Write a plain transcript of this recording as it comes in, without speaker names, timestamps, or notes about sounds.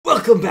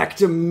Welcome back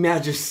to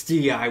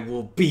Majesty, I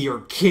will be your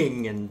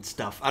king and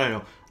stuff. I don't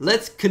know.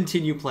 Let's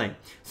continue playing.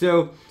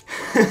 So,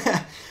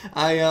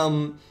 I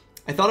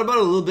thought about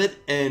it a little bit,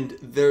 and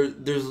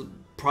there's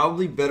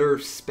probably better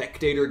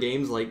spectator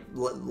games, like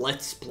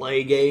let's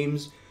play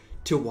games,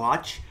 to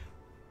watch.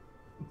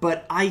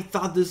 But I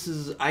thought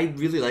I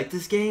really like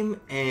this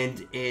game,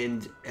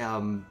 and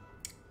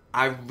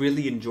I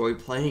really enjoy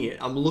playing it.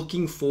 I'm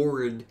looking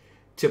forward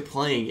to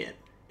playing it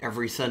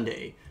every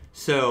Sunday.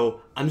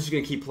 So, I'm just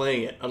going to keep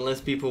playing it, unless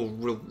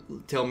people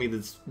tell me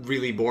that's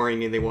really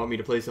boring and they want me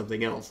to play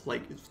something else.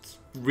 Like, if it's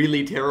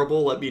really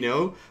terrible, let me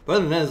know. But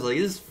other than that,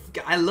 it's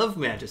like, I love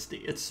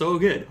Majesty. It's so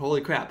good.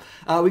 Holy crap.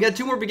 We got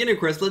 2 more beginner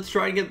quests. Let's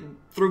try to get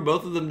through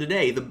both of them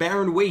today. The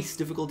Barren Waste,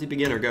 difficulty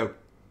beginner, go.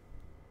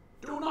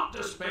 Do not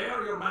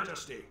despair, your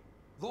Majesty.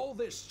 Though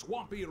this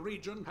swampy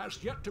region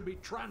has yet to be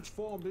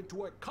transformed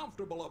into a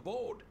comfortable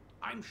abode,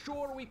 I'm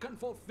sure we can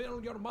fulfill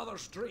your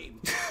mother's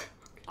dream.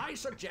 I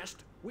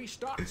suggest we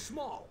start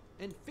small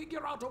and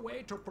figure out a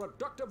way to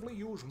productively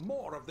use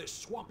more of this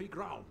swampy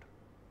ground.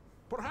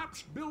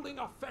 Perhaps building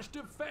a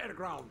festive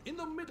fairground in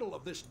the middle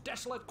of this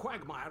desolate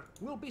quagmire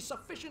will be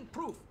sufficient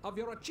proof of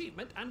your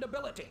achievement and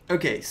ability.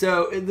 Okay,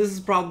 so this is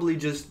probably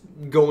just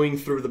going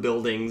through the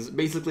buildings.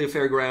 Basically, a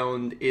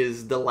fairground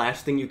is the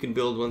last thing you can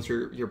build once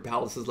your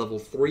palace is level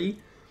 3.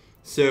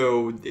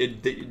 So, they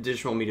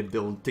just want me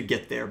to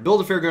get there.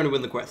 Build a fairground to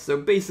win the quest. So,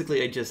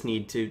 basically, I just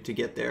need to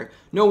get there.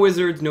 No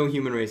wizards, no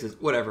human races,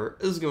 whatever.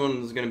 This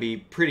one is going to be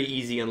pretty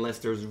easy unless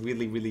there's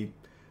really, really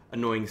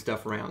annoying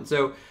stuff around.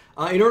 So,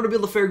 in order to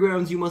build the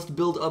fairgrounds, you must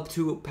build up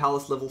to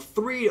palace level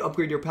 3. To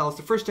upgrade your palace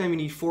the first time, you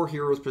need 4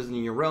 heroes present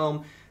in your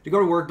realm. To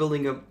go to work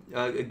building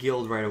a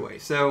guild right away.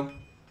 So,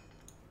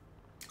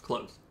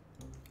 close.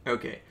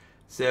 Okay.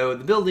 So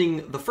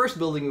the first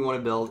building we want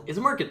to build is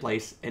a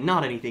marketplace, and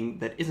not anything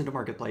that isn't a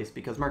marketplace,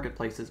 because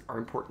marketplaces are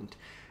important.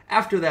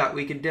 After that,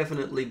 we can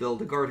definitely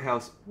build a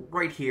guardhouse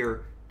right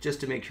here, just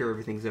to make sure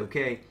everything's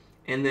okay.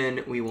 And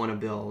then we want to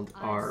build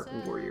our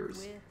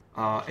warriors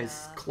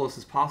as close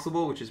as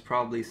possible, which is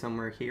probably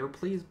somewhere here.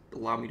 Please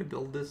allow me to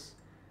build this.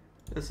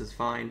 This is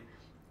fine.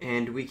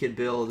 And we could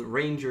build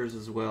rangers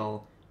as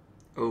well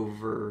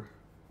over...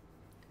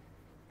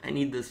 I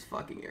need this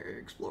fucking area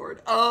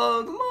explored.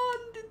 Oh, come on!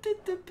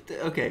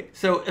 Okay,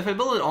 so if I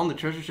build it on the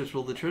treasure chests,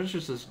 will the treasure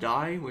chests just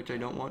die? Which I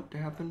don't want to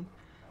happen,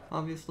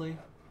 obviously.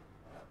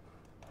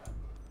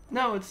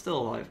 No, it's still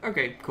alive.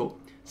 Okay, cool.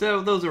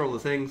 So those are all the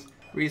things.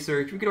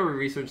 Research. We could already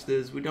research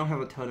this. We don't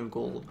have a ton of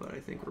gold, but I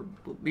think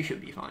we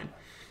should be fine.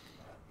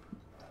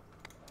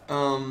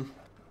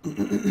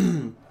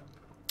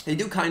 They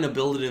do kind of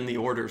build it in the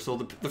order. So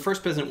the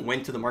first peasant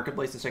went to the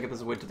marketplace, the second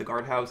peasant went to the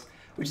guardhouse,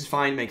 which is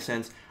fine, makes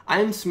sense.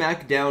 I'm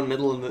smack down in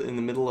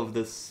the middle of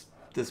this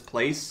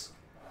place,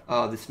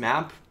 this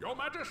map, Your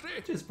Majesty,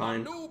 which is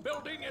fine. new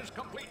building is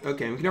complete.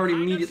 Okay, we can already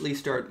immediately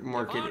start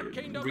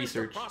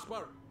research.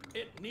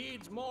 It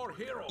needs more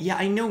heroes. Yeah,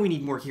 I know we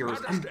need more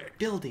heroes. Majesty, I'm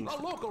building a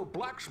stuff. local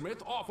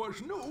blacksmith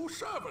offers new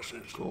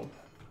services. Cool.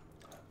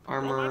 Your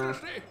Armor.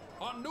 Majesty,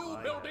 a new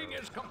building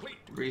is complete.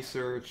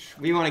 Research.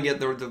 We want to get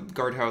the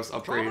guardhouse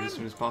upgraded as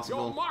soon as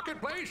possible.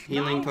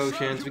 Healing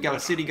potions. We got a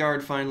city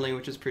guard finally,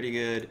 which is pretty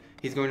good.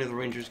 He's going to the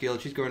Rangers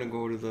Guild. She's going to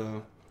go to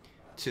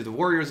the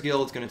Warriors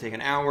Guild. It's going to take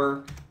an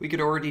hour. We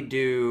could already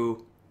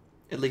do,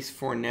 at least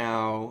for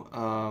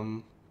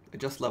now,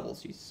 adjust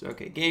levels. Jesus.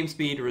 Okay, game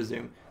speed,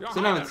 resume.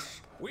 So now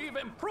it's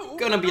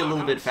going to be a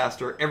little bit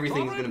faster.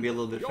 Everything's going to be a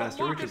little bit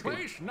faster, which is good.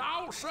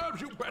 Now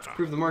serves you better.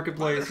 Improve the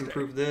marketplace,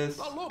 improve this.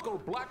 The local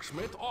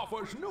blacksmith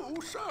offers new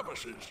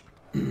services.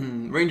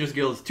 Rangers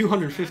Guild is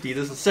 250.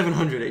 This is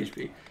 700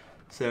 HP.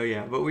 So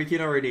yeah, but we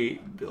can already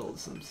build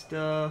some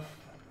stuff.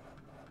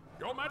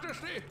 Your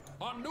Majesty,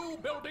 a new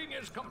building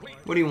is complete.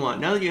 What do you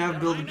want? Now that you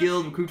have built a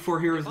guild, recruit 4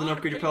 heroes, then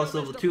upgrade your palace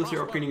level 2, so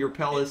you're upgrading your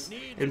palace.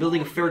 And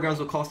building a fairgrounds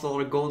will cost a lot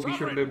of gold. Be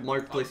sure to build a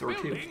marketplace or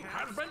 2. Building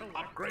has been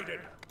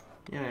upgraded.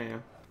 Yeah.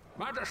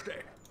 Majesty,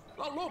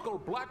 the local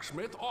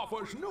blacksmith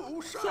offers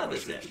new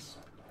services.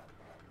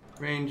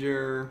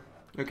 Ranger.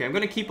 Okay, I'm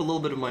gonna keep a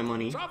little bit of my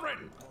money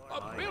Sovereign,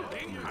 a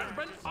building has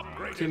been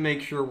upgraded. to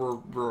make sure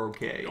we're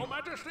okay. Your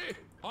Majesty,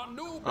 a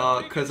new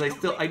building Because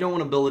I don't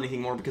want to build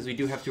anything more because we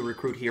do have to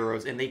recruit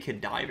heroes and they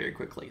could die very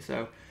quickly.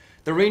 So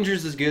the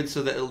Rangers is good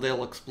so that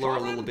they'll explore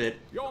a little bit.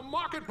 Your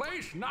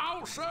marketplace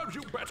now serves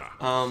you better.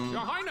 Your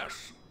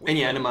Highness. And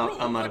yeah, and I'm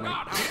out of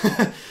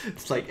money.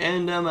 It's like,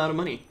 and I'm out of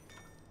money.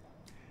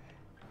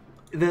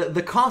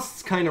 The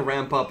costs kind of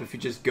ramp up if you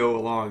just go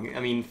along. I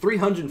mean,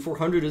 300 and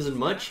 400 isn't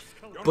much,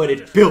 but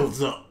it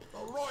builds up. The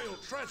royal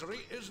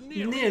treasury is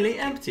Nearly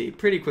empty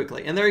pretty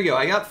quickly. And there you go.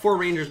 I got 4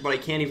 Rangers, but I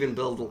can't even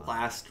build the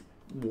last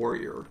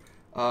warrior.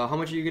 How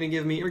much are you going to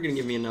give me? You're going to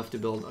give me enough to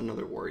build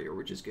another warrior,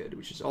 which is good,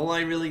 which is all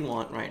I really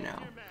want right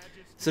now.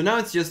 So now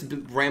it's just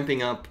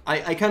ramping up.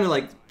 I kind of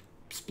like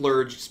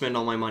splurged, spend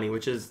all my money,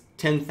 which is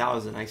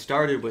 10,000. I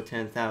started with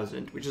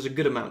 10,000, which is a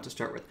good amount to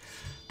start with.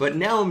 But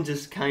now I'm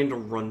just kind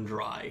of run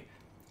dry.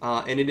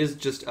 And it is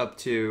just up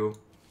to,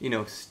 you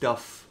know,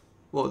 stuff.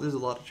 Whoa, there's a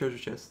lot of treasure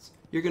chests.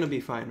 You're going to be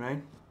fine,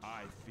 right?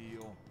 I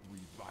feel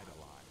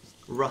revitalized.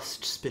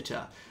 Rust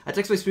Spitter.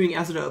 Attacks by spewing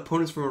acid at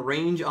opponents from a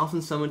range,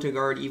 often summoned to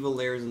guard evil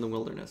lairs in the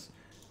wilderness.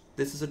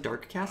 This is a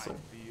dark castle.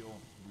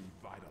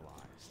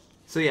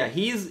 So yeah,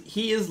 he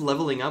is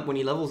leveling up. When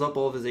he levels up,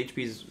 all of his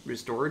HP is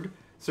restored.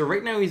 So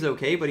right now he's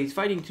okay, but he's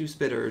fighting 2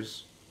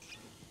 spitters.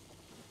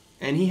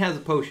 And he has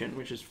a potion,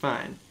 which is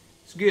fine.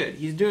 It's good.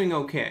 He's doing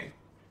okay.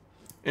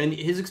 And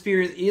his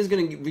experience, he is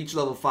going to reach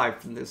level 5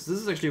 from this. This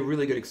is actually a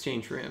really good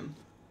exchange for him.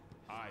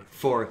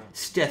 For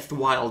Steth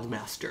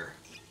Wildmaster.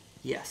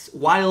 Yes,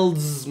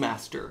 Wild's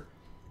Master.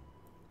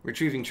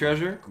 Retrieving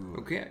treasure.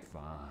 Okay.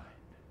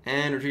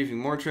 And retrieving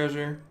more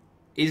treasure.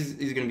 He's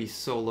going to be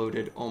so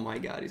loaded. Oh my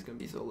god, he's going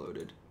to be so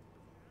loaded.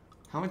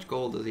 How much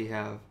gold does he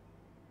have?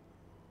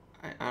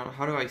 I don't,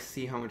 how do I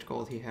see how much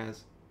gold he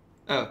has?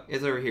 Oh,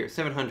 it's over here.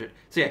 700.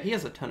 So yeah, he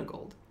has a ton of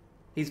gold.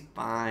 He's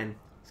fine.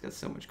 He's got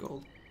so much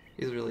gold.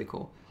 He's really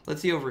cool.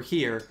 Let's see over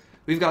here.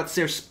 We've got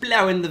Sir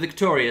Splowin the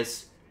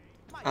Victorious.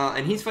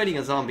 And he's fighting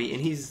a zombie,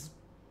 and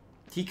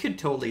he could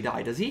totally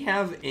die. Does he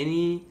have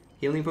any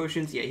healing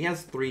potions? Yeah, he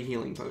has 3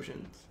 healing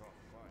potions.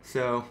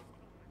 So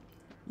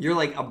you're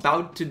like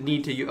about to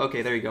need to use.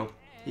 Okay, there you go.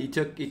 He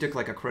took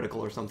like a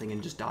critical or something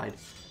and just died,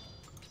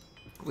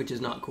 which is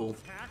not cool.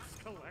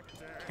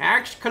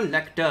 Tax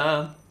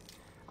collector.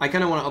 I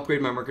kind of want to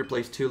upgrade my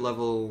marketplace to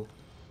level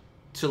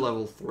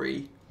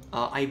 3.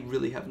 I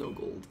really have no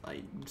gold.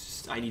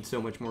 I need so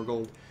much more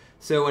gold.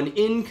 So an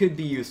inn could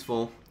be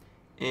useful.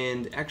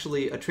 And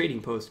actually, a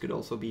trading post could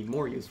also be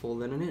more useful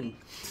than an inn.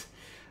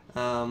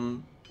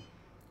 Kind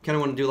of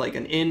want to do like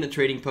an inn, a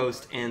trading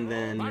post, and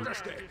then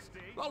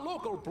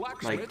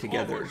like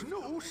together.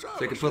 So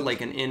I could put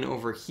like an inn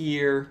over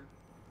here,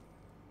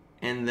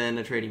 and then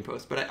a trading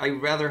post. But I'd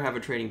rather have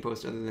a trading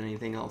post other than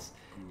anything else.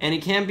 And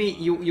it can be,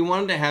 you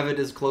wanted to have it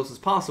as close as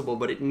possible,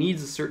 but it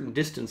needs a certain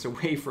distance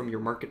away from your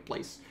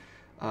marketplace.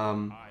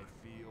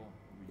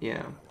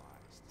 Yeah.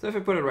 So if I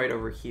put it right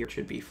over here, it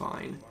should be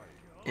fine.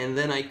 And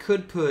then I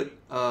could put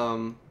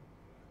a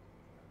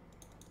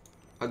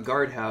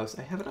guardhouse.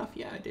 I have enough?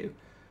 Yeah, I do.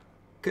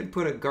 Could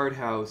put a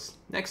guardhouse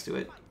next to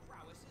it,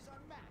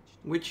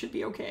 which should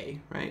be okay,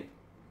 right?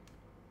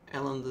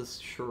 Ellen, this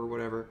sure,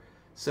 whatever.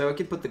 So I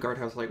could put the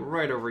guardhouse like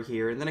right over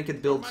here, and then I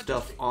could build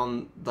stuff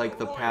on like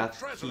the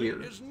path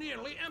here,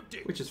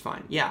 which is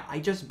fine. Yeah, I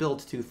just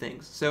built 2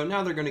 things, so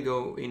now they're gonna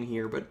go in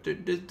here, but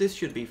this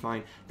should be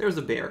fine. There's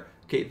a bear.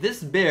 Okay,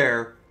 this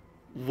bear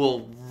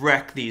will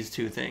wreck these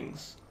 2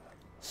 things.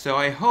 So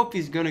I hope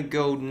he's gonna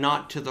go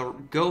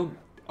go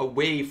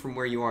away from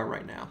where you are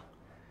right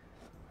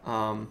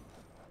now.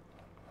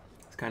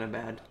 It's kind of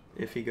bad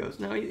if he goes.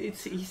 No, he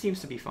seems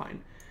to be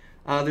fine.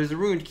 There's a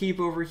ruined keep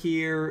over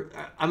here.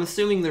 I'm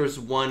assuming there's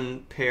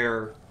 1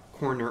 pair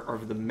corner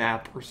of the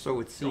map, or so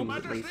it seems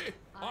at least.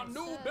 A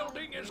new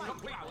building is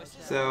complete.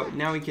 So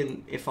now we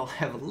can, if I'll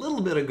have a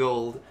little bit of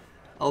gold,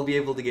 I'll be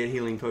able to get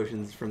healing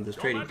potions from this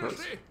trading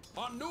post,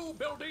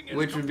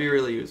 which would be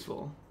really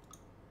useful.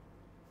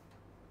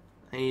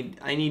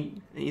 I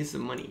need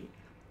some money.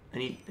 I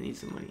need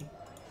some money.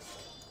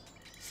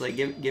 It's like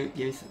give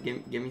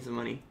me some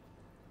money.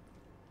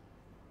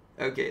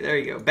 Okay, there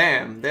you go.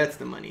 Bam! That's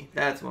the money.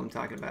 That's what I'm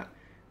talking about.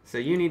 So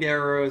you need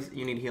arrows.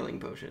 You need healing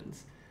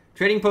potions.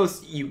 Trading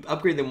posts, you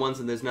upgrade them once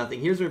and there's nothing.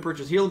 Here's where you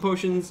purchase healing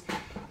potions.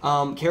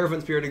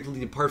 Caravans periodically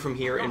depart from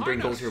here and bring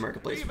gold to your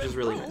marketplace, which is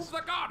really nice.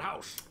 The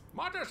guardhouse.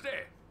 Majesty,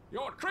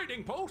 your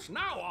trading post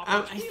now.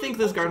 I think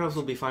this guardhouse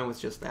will be fine with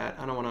just that.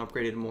 I don't want to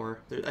upgrade it more.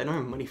 I don't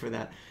have money for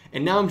that.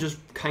 And now I'm just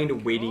kind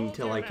of waiting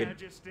till I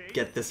could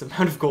get this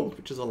amount of gold,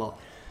 which is a lot.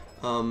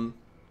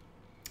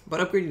 But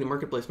upgrading the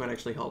marketplace might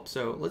actually help.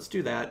 So let's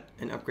do that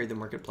and upgrade the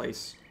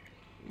marketplace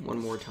one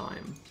more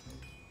time.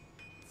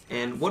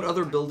 And what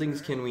other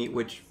buildings can we,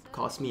 which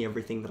cost me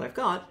everything that I've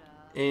got.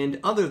 And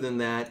other than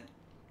that,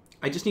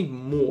 I just need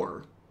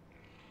more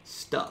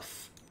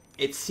stuff.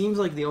 It seems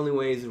like the only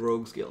way is a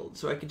Rogues Guild.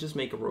 So I could just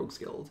make a Rogues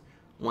Guild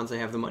once I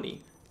have the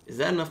money. Is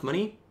that enough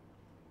money?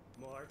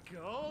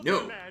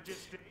 No,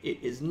 it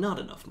is not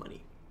enough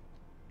money.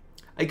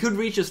 I could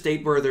reach a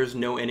state where there's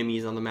no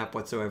enemies on the map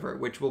whatsoever,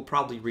 which we'll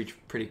probably reach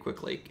pretty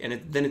quickly.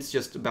 And then it's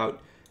just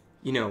about,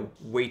 you know,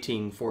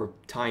 waiting for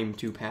time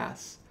to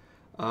pass.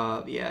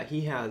 Yeah,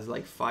 he has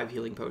like 5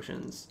 healing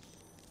potions.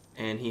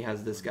 And he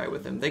has this guy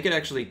with him. They could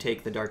actually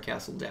take the Dark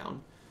Castle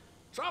down.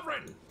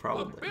 Sovereign,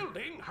 probably. The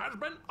building has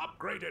been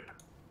upgraded.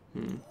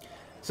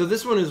 So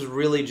this one is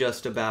really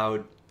just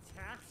about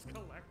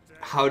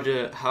how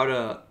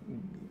to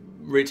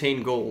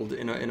retain gold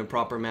in a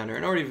proper manner.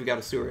 And already we've got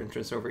a sewer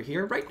entrance over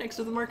here, right next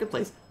to the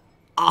marketplace.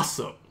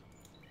 Awesome.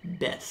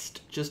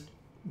 Best. Just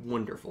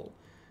wonderful.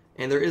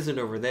 And there isn't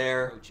over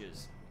there.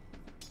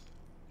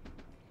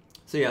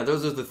 So yeah,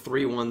 those are the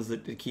 3 ones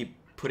that keep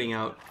putting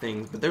out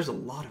things. But there's a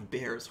lot of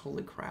bears.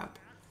 Holy crap.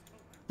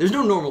 There's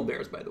no normal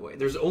bears, by the way.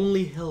 There's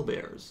only hell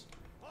bears.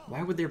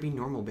 Why would there be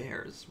normal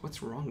bears?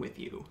 What's wrong with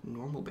you?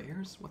 Normal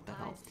bears? What the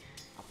hell?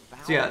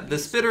 So yeah, the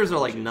spitters are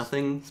like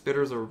nothing.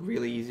 Spitters are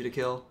really easy to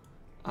kill.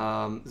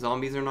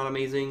 Zombies are not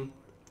amazing.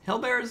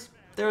 Hellbears,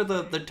 they're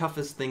the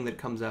toughest thing that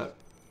comes out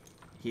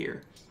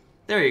here.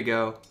 There you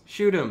go.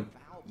 Shoot him.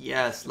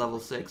 Yes, level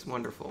 6.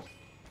 Wonderful.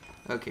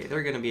 Okay,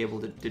 they're going to be able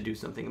to do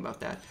something about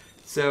that.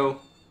 So,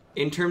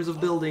 in terms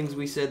of buildings,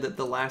 we said that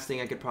the last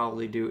thing I could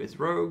probably do is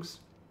rogues.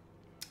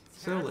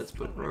 So, let's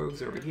put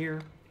rogues over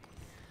here.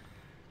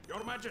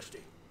 Your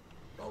Majesty,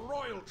 the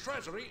royal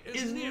treasury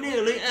is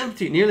nearly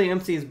empty. Nearly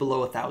empty is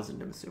below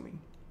 1,000, I'm assuming.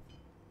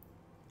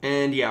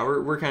 And yeah,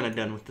 we're kind of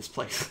done with this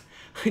place.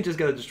 I just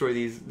got to destroy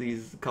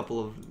these couple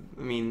of...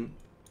 I mean,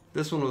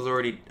 this one was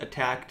already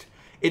attacked.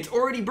 It's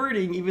already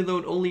burning, even though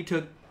it only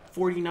took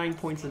 49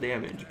 points of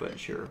damage, but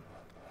sure.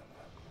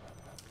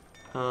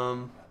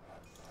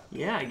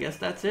 Yeah, I guess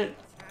that's it.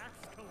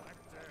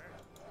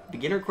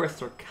 Beginner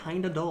quests are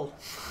kind of dull.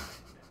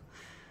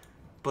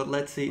 But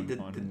let's see,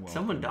 did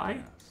someone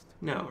die?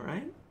 No,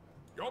 right?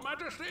 Your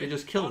Majesty, they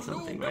just killed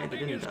something, right? They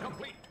didn't die.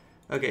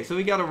 Okay, so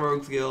we got a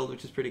rogues guild,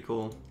 which is pretty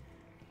cool.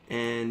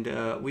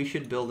 And we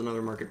should build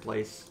another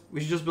marketplace.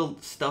 We should just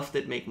build stuff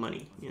that make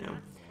money, you know.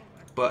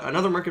 But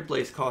another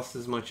marketplace costs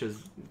as much as...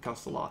 it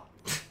costs a lot.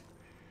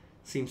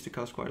 Seems to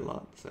cost quite a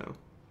lot, so...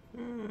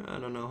 I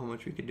don't know how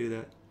much we could do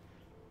that.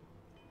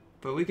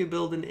 But we could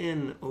build an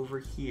inn over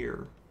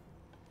here.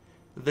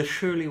 The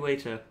Shirley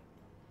Waiter.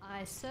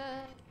 I serve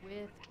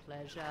with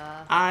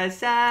pleasure. I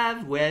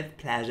serve with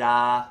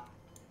pleasure.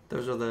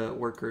 Those are the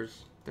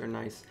workers. They're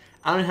nice.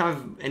 I don't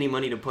have any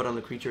money to put on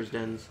the creatures'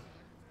 dens.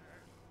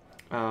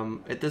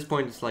 At this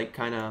point, it's like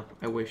kind of,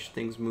 I wish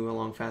things move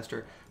along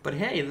faster. But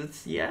hey,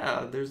 that's,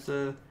 yeah, there's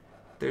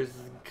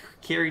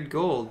carried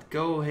gold.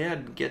 Go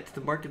ahead, get to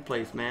the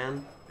marketplace,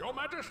 man. Your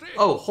Majesty,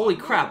 oh, holy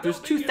crap,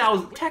 there's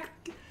 2,000,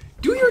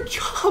 do your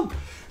job!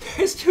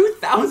 There's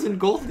 2,000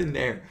 gold in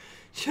there.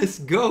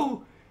 Just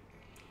go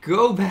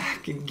Go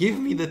back and give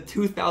me the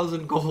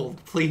 2,000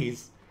 gold,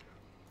 please.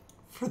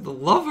 For the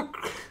love of...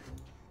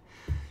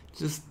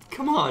 Just,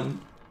 come on,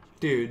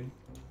 dude.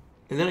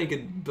 And then I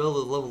could build a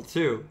level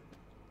 2.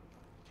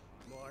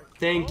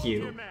 Thank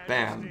you.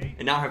 Bam.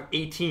 And now I have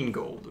 18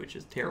 gold, which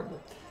is terrible.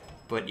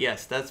 But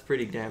yes, that's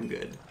pretty damn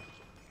good.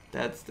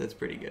 That's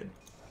pretty good.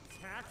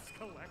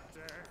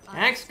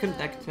 Tax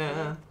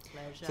collector.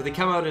 So they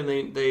come out and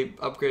they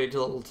upgrade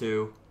to level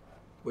 2,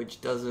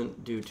 which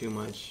doesn't do too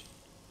much.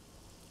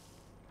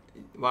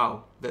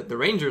 Wow, the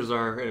rangers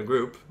are in a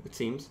group, it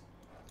seems.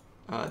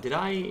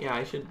 Yeah,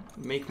 I should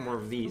make more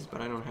of these,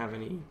 but I don't have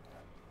any.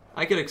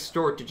 I could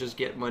extort to just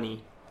get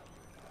money,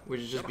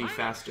 which would just be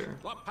faster.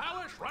 The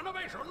palace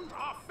renovations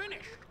are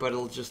finished. But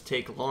it'll just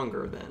take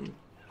longer then.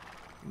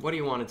 What do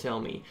you want to tell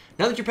me?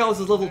 Now that your palace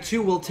is level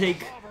 2, we'll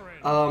take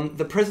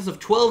the presence of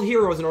 12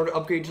 heroes in order to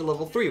upgrade to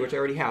level 3, which I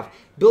already have.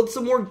 Build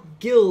some more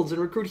guilds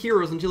and recruit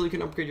heroes until you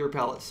can upgrade your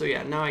palace. So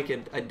yeah, now I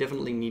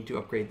definitely need to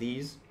upgrade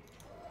these.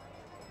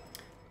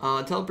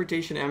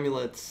 Teleportation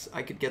amulets,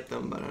 I could get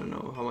them, but I don't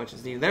know how much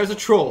is needed. There's a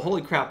troll!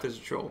 Holy crap, there's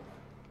a troll.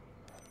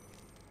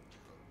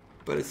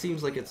 But it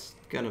seems like it's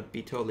gonna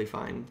be totally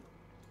fine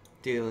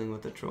dealing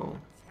with the troll.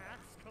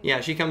 Yeah,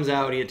 she comes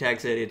out, he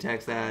attacks it, he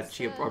attacks that,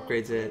 she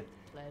upgrades it.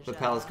 The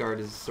palace guard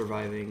is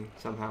surviving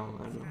somehow,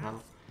 I don't know how.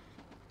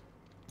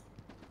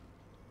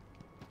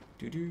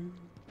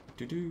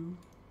 Doo-doo.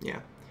 Yeah.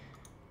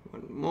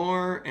 One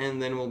more,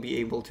 and then we'll be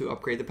able to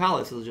upgrade the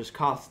palace. It'll just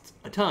cost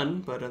a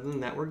ton, but other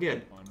than that, we're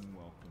good.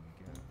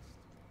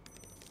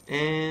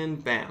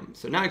 And bam.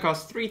 So now it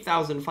costs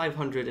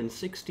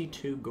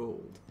 3,562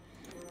 gold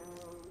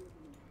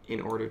in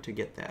order to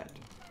get that.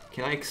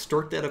 Can I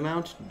extort that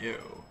amount? No.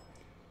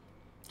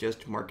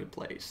 Just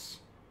marketplace.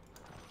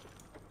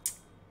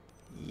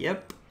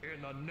 Yep.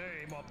 In the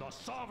name of the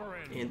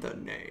sovereign. In the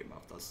name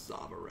of the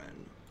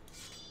sovereign.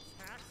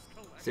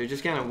 So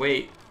just kind of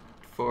wait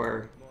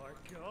for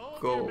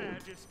gold.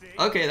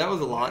 Okay, that was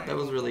a lot. That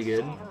was really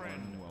good.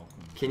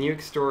 Can you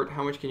extort?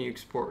 How much can you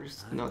export?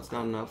 No, it's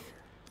not enough.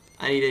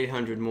 I need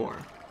 800 more.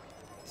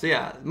 So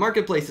yeah,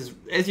 marketplace is,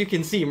 as you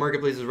can see,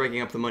 marketplace is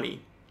raking up the money.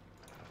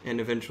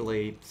 And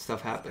eventually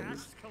stuff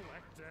happens.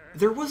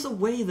 There was a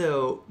way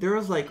though, there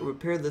was like,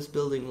 repair this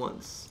building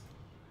once.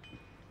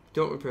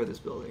 Don't repair this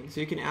building.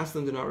 So you can ask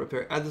them to not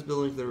repair, add this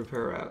building to the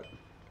repair route.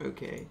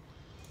 Okay.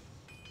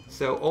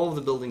 So all of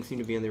the buildings seem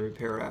to be on the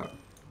repair route.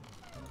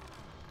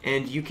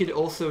 And you could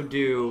also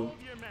do,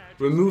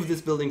 remove this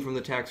building from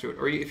the tax route.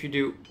 Or if you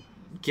do,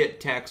 get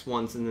tax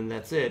once and then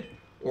that's it.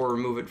 Or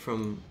remove it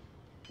from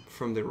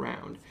the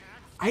round.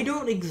 I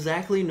don't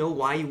exactly know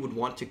why you would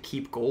want to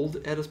keep gold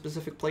at a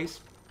specific place,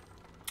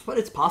 but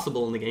it's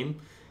possible in the game.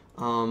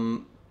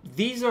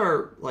 These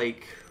are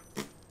like,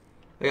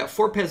 I got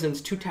 4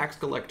 peasants, 2 tax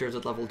collectors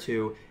at level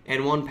 2,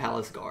 and 1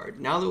 palace guard.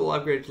 Now that we'll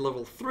upgrade it to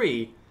level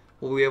 3,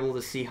 we'll be able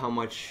to see how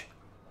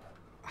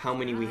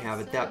many we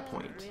have at that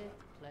point.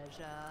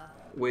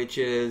 Which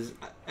is,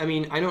 I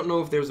mean, I don't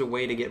know if there's a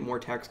way to get more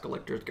tax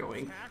collectors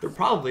going. There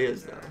probably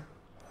is though.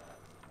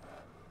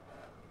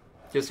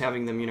 Just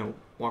having them, you know,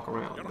 walk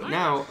around. But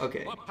now,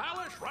 okay,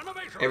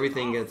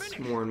 everything gets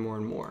more and more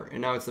and more. And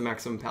now it's the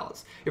maximum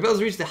palace. Your palace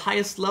reached the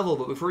highest level,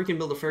 but before you can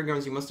build the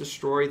fairgrounds, you must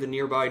destroy the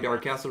nearby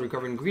dark castle,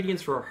 recover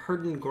ingredients for a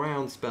hardened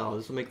ground spell.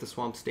 This will make the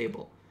swamp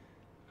stable.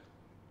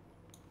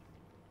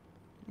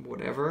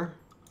 Whatever.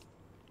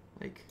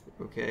 Like,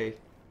 okay.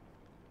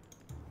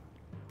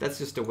 That's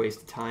just a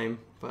waste of time.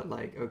 But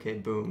like, okay,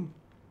 boom.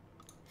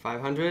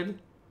 500?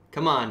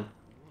 Come on.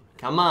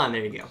 Come on,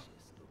 there you go.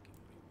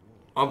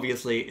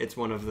 Obviously, it's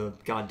one of the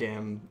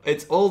goddamn...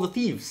 It's all the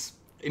thieves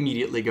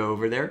immediately go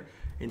over there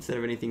instead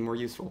of anything more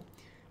useful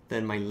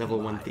than my level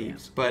 1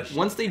 thieves. But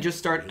once they just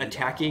start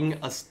attacking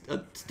a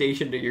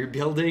station that you're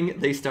building,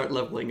 they start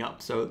leveling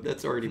up. So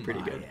that's already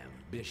pretty good. My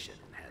ambition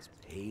has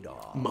paid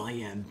off. My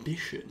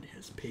ambition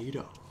has paid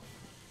off.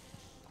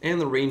 And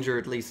the ranger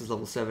at least is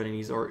level 7 and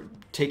he's already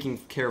taking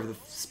care of the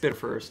spitter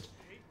first.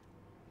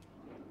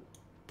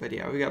 But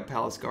yeah, we got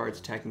palace guards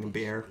attacking a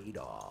bear.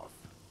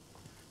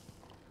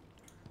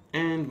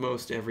 And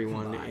most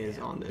everyone is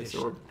on this,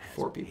 or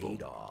 4 people.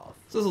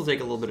 So this will take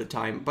a little bit of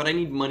time, but I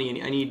need money,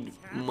 and I need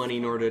money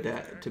in order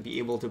to be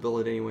able to build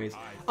it anyways.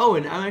 Oh,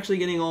 and I'm actually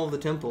getting all of the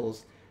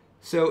temples.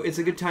 So it's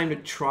a good time to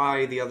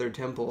try the other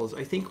temples.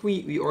 I think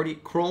we already...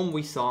 Chrome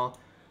we saw,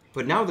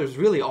 but now there's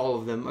really all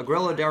of them.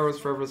 Agrella, Daros,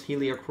 Frevros,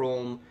 Helia,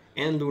 Chrome,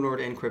 and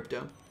Lunord, and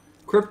Crypta.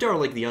 Crypta are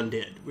like the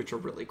undead, which are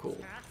really cool.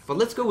 But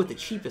let's go with the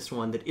cheapest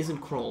one that isn't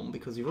Chrome,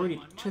 because we've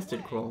already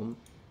tested Chrome.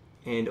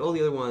 And all the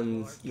other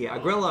ones, yeah,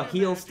 Agrella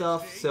heal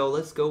stuff, so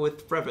let's go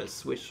with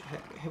Frevros, which...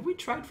 Have we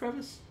tried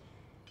Frevros?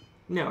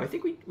 No, I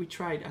think we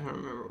tried... I don't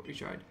remember what we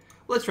tried.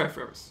 Let's try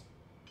Frevros.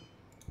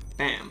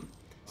 Bam.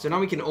 So now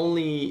we can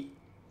only...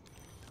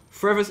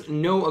 Frevros,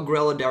 no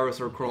Agrella,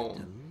 Daros, or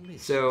Chrome.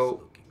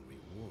 So,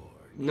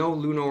 no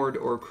Lunord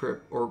or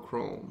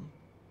Chrome.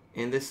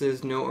 And this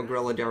is no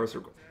Agrella, Daros,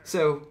 or...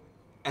 So,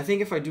 I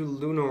think if I do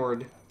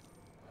Lunord...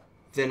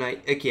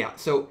 Then yeah,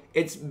 so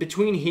it's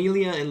between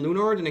Helia and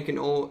Lunord,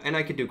 and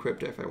I could do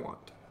Crypta if I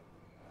want.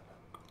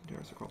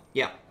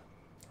 Yeah,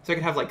 so I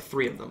could have like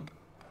 3 of them.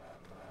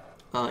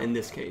 In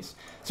this case,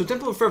 so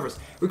Temple of Frevros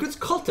recruits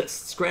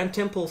cultists. Grand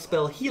Temple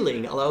spell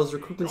Healing allows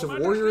recruitments of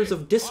Warriors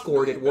of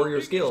Discord at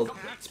Warriors Guild.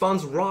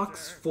 Spawns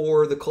rocks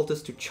for the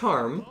cultists to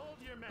charm.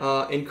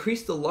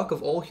 Increase the luck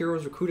of all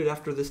heroes recruited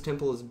after this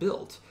temple is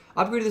built.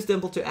 Upgrade this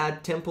temple to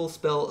add temple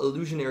spell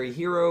Illusionary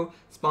Hero.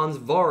 Spawns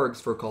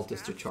Vargs for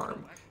cultists to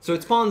charm. So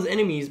it spawns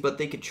enemies, but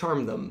they could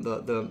charm them.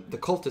 The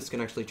cultists can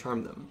actually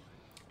charm them,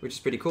 which is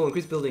pretty cool.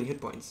 Increase building hit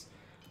points.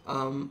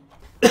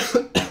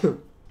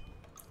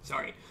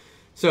 Sorry.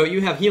 So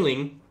you have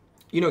healing.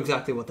 You know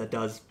exactly what that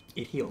does.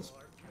 It heals.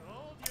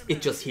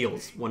 It just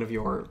heals one of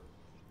your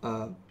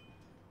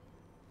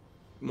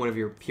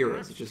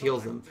heroes. It just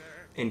heals them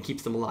and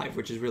keeps them alive,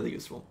 which is really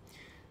useful.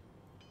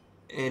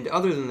 And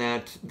other than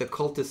that, the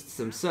cultists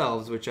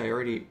themselves, which I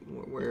already...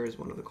 Where is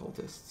one of the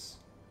cultists?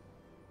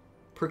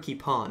 Perky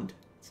Pond.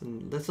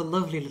 That's a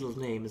lovely little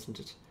name, isn't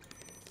it?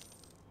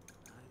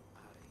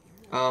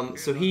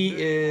 So he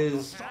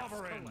is...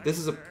 This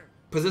is a...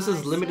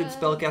 Possesses limited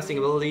spellcasting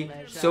ability,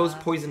 sows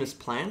poisonous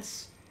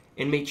plants,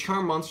 and may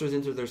charm monsters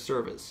into their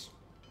service.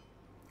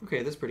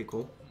 Okay, that's pretty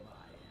cool.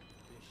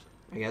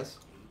 I guess.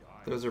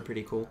 Those are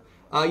pretty cool.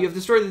 You have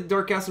destroyed the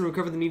Dark Castle and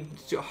recovered the need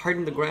to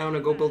harden the ground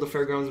and go build a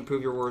fairgrounds and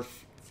prove your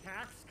worth.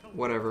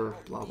 Whatever,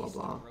 blah blah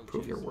blah.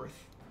 Prove your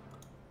worth.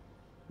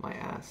 My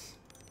ass.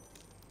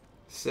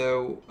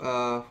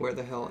 So, where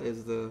the hell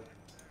is the...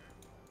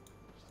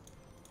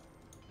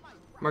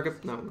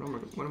 Market? No, no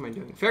market. What am I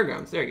doing?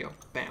 Fairgrounds, there you go.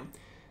 Bam.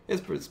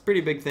 It's a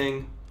pretty big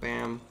thing.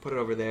 Bam. Put it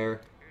over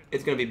there.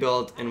 It's gonna be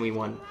built, and we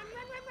won.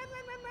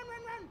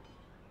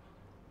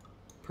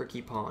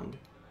 Perky Pond.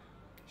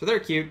 So they're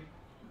cute,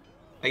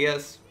 I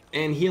guess.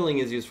 And healing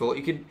is useful.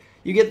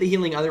 You get the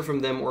healing either from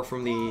them or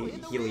from the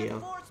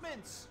Helia.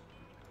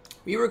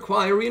 We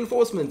require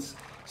reinforcements.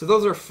 So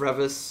those are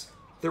Frevros.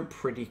 They're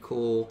pretty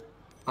cool.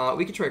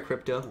 We could try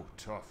Crypta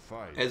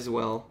as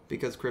well,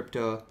 because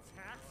Crypta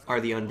are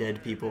the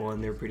undead people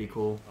and they're pretty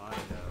cool,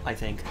 I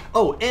think.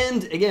 Oh,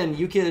 and again,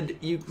 we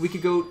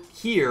could go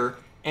here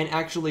and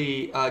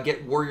actually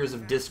get Warriors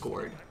of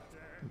Discord.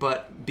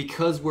 But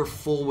because we're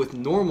full with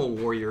normal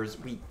warriors,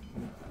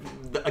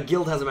 a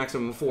guild has a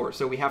maximum of 4,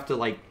 so we have to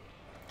like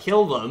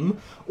kill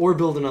them or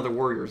build another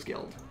warriors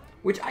guild,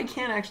 which I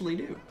can't actually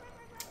do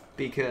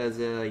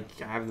because I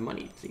have the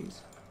money, it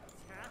seems.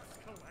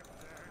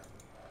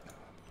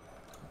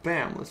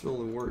 Bam, let's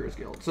build a warriors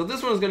guild. So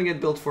this one's gonna get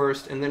built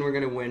first, and then we're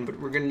gonna win, but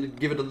we're gonna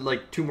give it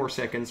like 2 more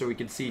seconds so we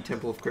can see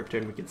Temple of Crypta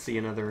and we can see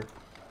another.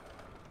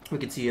 We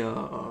can see a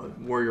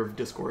Warrior of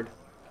Discord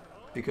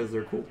because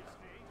they're cool.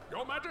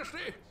 Your Majesty,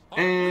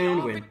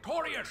 and win.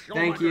 Victorious, Your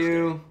Thank Majesty.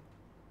 you.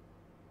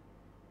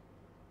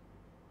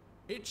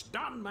 It's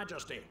done,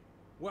 Majesty.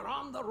 We're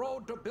on the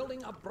road to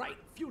building a bright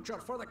future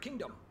for the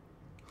kingdom.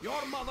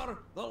 Your mother,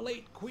 the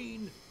late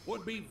queen,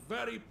 would be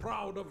very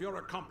proud of your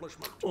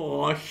accomplishment.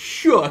 Aw,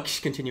 shucks.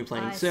 Continue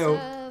playing. I So,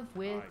 serve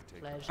with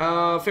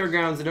pleasure.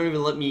 fairgrounds. They don't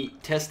even let me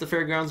test the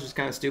fairgrounds, which is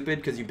kind of stupid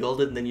because you build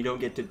it and then you don't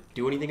get to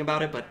do anything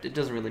about it, but it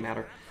doesn't really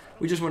matter.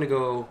 We just want to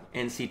go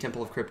and see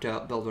Temple of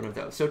Crypta, build one of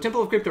those. So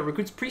Temple of Crypta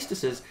recruits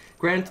priestesses,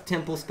 grant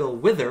temple spell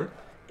Wither,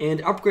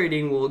 and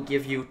upgrading will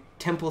give you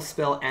temple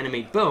spell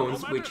Animate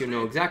Bones, which you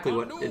know exactly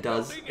what it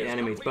does. It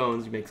animates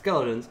bones, you make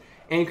skeletons,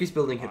 and increase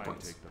building hit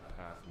points.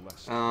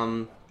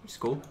 Which is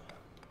cool.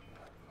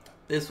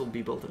 This will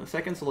be built in a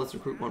second, so let's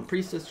recruit one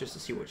priestess just to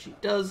see what she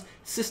does.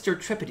 Sister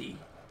Trepidie.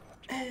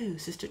 Oh,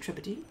 Sister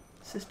Tripody.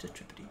 Sister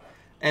Tripody.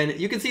 And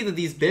you can see that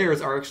these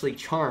bears are actually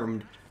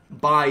charmed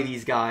by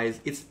these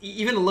guys. It's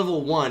even a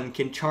level 1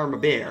 can charm a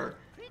bear.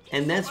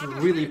 And that's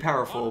really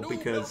powerful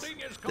because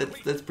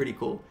that's pretty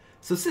cool.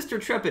 So Sister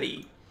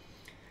Tripody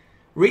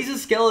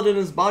raises skeleton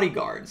as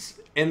bodyguards.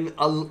 And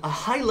a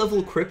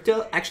high-level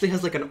crypta actually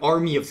has like an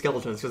army of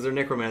skeletons because they're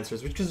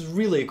necromancers, which is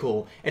really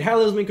cool. At high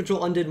levels may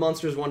control undead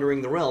monsters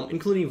wandering the realm,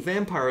 including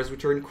vampires,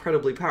 which are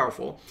incredibly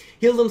powerful.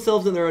 Heal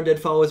themselves and their undead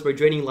followers by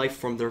draining life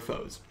from their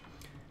foes.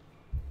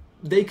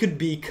 They could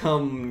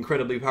become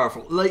incredibly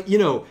powerful. Like, you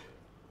know,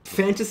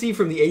 fantasy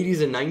from the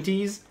 80s and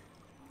 90s,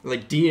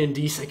 like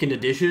D&D 2nd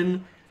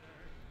edition,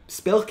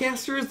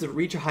 spellcasters that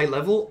reach a high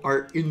level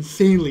are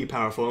insanely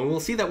powerful, and we'll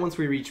see that once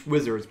we reach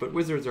wizards, but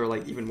wizards are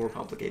like even more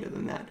complicated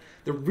than that.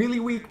 They're really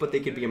weak, but they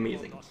could be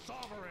amazing.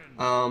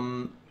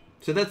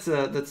 So that's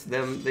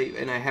them.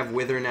 And I have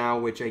Wither now,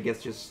 which I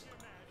guess just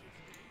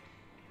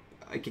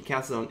I could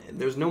cast it on.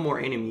 There's no more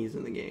enemies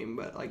in the game,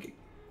 but like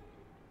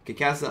I could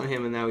cast it on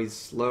him, and now he's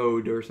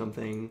slowed or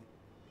something.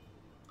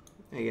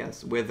 I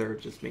guess Wither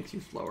just makes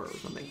you slower or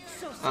something.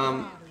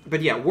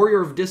 But yeah,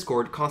 Warrior of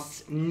Discord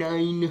costs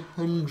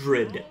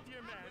 900.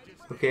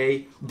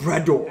 Okay,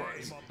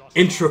 Bradors,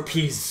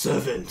 Entropy's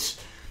Servant,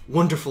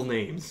 wonderful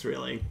names,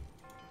 really.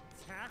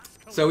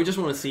 So we just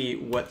want to see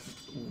what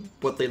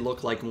they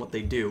look like and what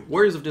they do.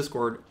 Warriors of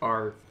Discord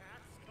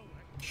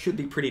should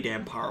be pretty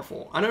damn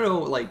powerful. I don't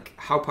know like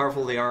how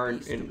powerful they are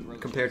in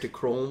compared to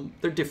Chrome.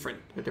 They're different.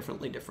 They're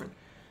definitely different.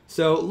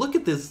 So look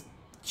at this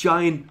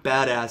giant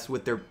badass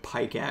with their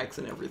pike axe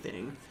and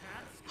everything.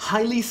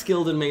 Highly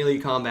skilled in melee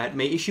combat,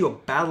 may issue a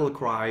battle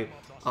cry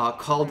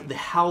called the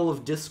Howl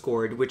of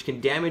Discord, which can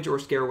damage or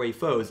scare away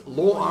foes.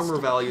 Low armor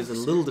values and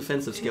little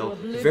defensive skill.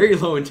 Very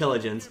low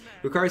intelligence.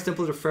 Requires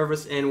Template of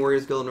Fervus and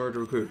Warrior's Guild in order to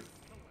recruit.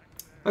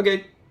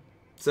 Okay.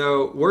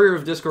 So, Warrior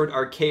of Discord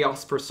are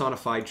chaos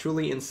personified.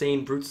 Truly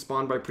insane brutes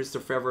spawned by Priest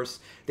of Fervus.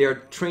 They are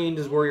trained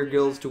as warrior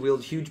guilds to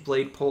wield huge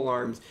blade pole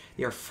arms.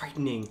 They are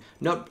frightening,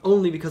 not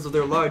only because of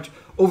their large,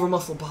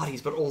 over-muscled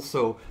bodies, but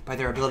also by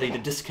their ability to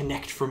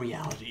disconnect from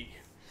reality.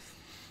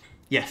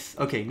 Yes,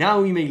 okay,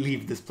 now we may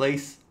leave this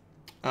place.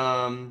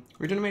 Return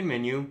to main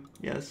menu.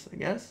 Yes, I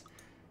guess.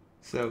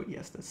 So,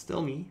 yes, that's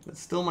still me. That's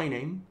still my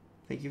name.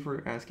 Thank you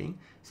for asking.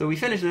 So we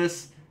finish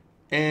this,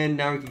 and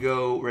now we can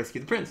go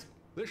rescue the prince.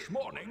 This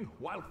morning,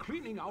 while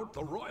cleaning out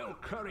the royal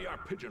courier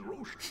pigeon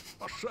roost,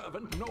 a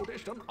servant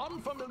noticed an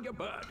unfamiliar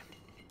bird.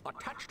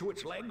 Attached to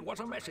its leg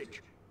was a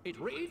message. It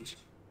reads,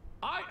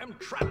 "I am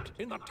trapped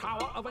in the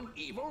tower of an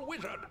evil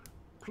wizard.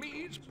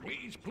 Please,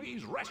 please,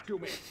 please rescue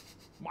me.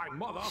 My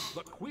mother,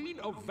 the Queen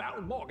of Val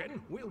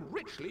Morgan, will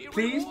richly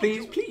reward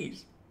you."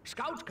 Please.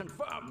 Scouts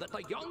confirm that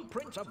the young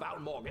Prince of Val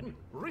Morgan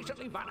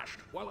recently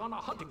vanished while on a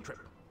hunting trip.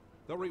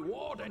 The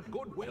reward and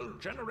goodwill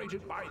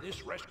generated by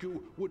this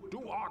rescue would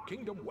do our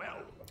kingdom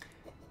well.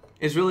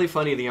 It's really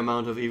funny the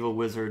amount of evil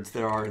wizards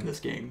there are in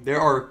this game. There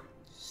are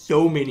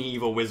so many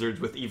evil wizards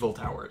with evil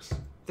towers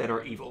that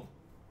are evil.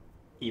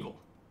 Evil.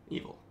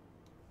 Evil.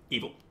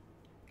 Evil.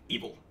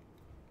 Evil.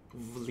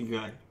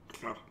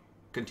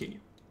 Continue.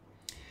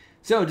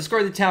 So,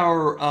 discard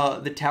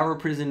the tower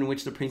prison in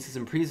which the prince is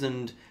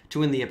imprisoned to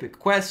win the epic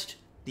quest.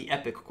 The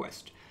epic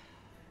quest.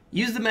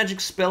 Use the magic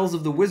spells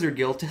of the Wizard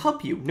Guild to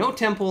help you. No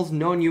temples,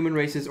 no human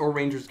races, or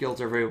Rangers Guilds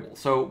are available.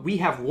 So we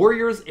have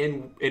warriors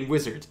and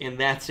wizards, and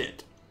that's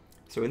it.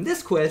 So in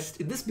this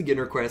quest, in this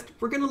beginner quest,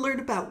 we're going to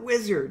learn about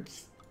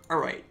wizards.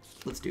 Alright,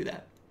 let's do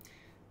that.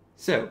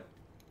 So,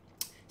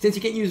 since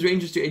you can't use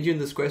Rangers to aid you in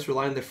this quest,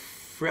 rely on the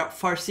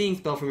far-seeing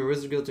spell from your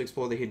Wizard Guild to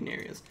explore the hidden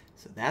areas.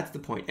 So that's the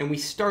point. And we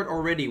start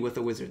already with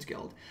the Wizards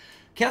Guild.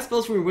 Cast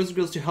spells from your Wizard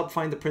Guilds to help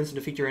find the prince and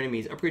defeat your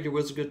enemies. Upgrade your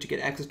Wizard Guild to get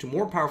access to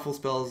more powerful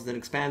spells, then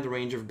expand the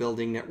range of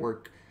building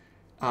network.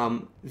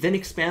 Then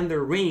expand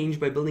their range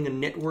by building a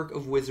network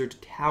of wizard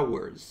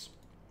towers.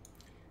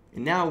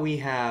 And now we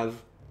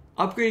have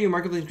upgrading your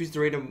marketplace increases the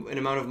rate of an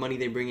amount of money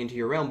they bring into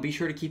your realm. Be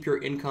sure to keep your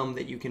income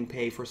that you can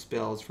pay for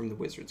spells from the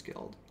Wizards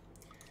Guild.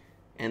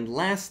 And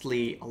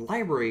lastly, a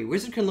library.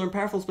 Wizard can learn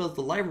powerful spells at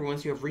the library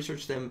once you have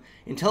researched them.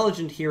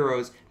 Intelligent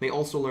heroes may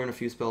also learn a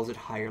few spells at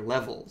higher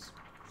levels.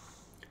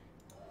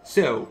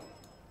 So,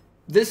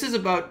 this is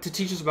about to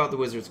teach us about the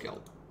Wizards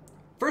Guild.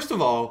 First of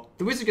all,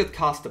 the Wizard Guild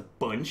costs a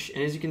bunch,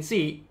 and as you can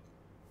see,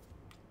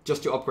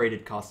 just to upgrade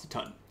it costs a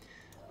ton.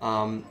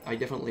 I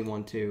definitely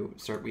want to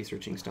start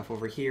researching stuff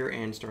over here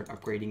and start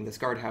upgrading this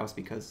guardhouse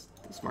because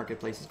this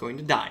marketplace is going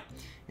to die.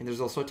 And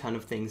there's also a ton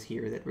of things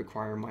here that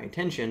require my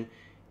attention,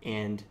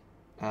 and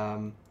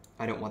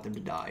I don't want them to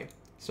die.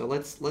 So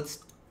let's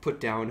put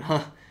down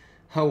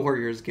a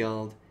Warriors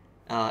Guild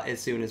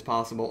as soon as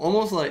possible.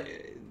 Almost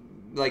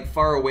like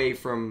far away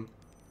from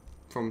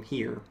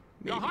here,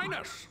 maybe. Your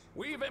Highness,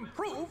 we've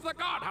improved the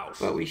guardhouse.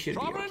 But we should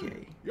Sovereign, be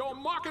okay. Your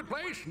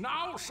marketplace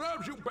now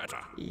serves you better.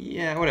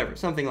 Yeah, whatever,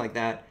 something like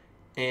that.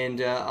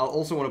 And I'll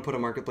also want to put a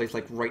marketplace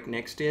like right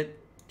next to it,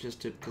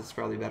 just because it's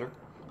probably better.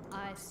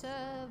 I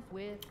serve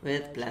with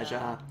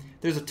pleasure.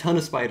 There's a ton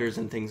of spiders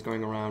and things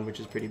going around, which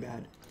is pretty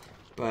bad.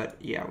 But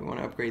yeah, we want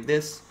to upgrade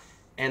this.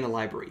 and a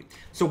library.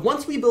 So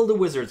once we build a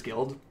Wizard's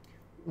Guild,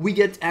 we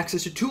get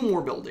access to 2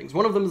 more buildings.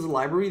 One of them is a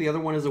library, the other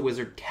one is a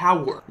wizard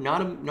tower.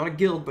 Not a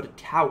guild, but a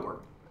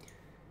tower.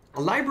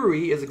 A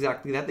library is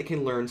exactly that. They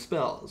can learn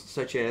spells,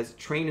 such as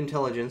Train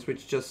Intelligence,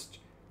 which just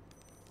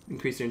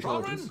increase their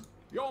intelligence.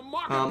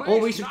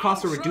 All research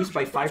costs are reduced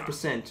by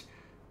 5%.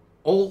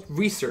 All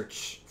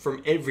research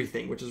from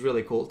everything, which is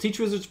really cool. Teach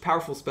wizards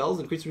powerful spells,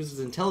 increase wizards'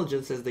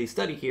 intelligence as they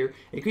study here,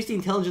 increase the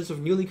intelligence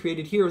of newly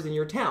created heroes in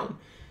your town.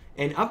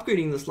 And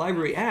upgrading this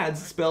library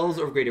adds spells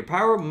of greater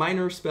power,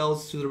 minor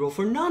spells suitable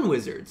for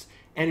non-wizards,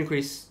 and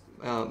increase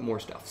more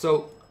stuff.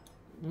 So,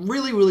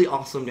 really, really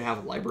awesome to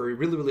have a library.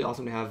 Really, really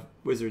awesome to have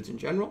wizards in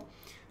general.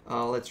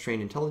 Let's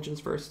train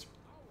intelligence first.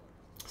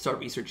 Start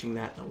researching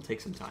that. That'll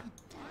take some time.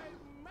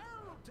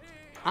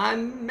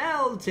 I'm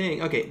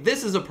melting. Okay,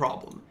 this is a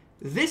problem.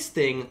 This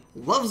thing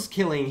loves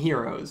killing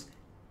heroes,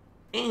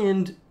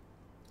 and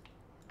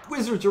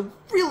wizards are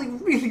really,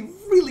 really,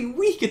 really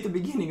weak at the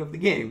beginning of the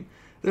game.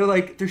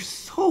 They're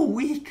so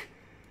weak.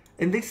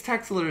 And this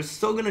Taxler is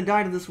so gonna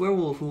die to this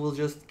werewolf who will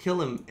just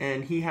kill him,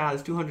 and he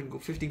has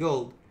 250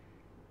 gold.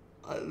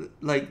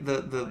 Like,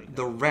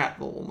 the rat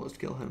will almost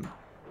kill him.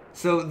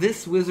 So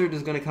this wizard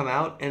is gonna come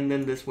out, and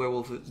then this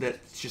werewolf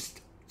that's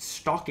just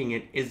stalking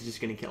it is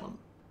just gonna kill him.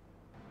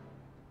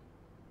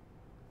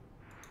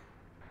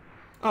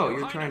 Oh,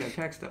 you're trying to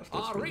attack stuff.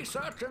 Our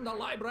research in the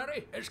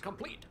library is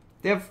complete.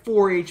 They have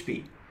 4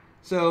 HP.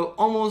 So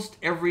almost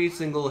every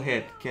single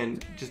hit can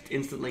just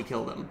instantly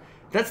kill them.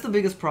 That's the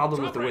biggest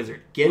problem with the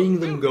wizard, getting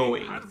them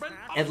going.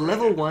 At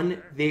level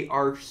 1, they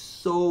are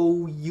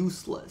so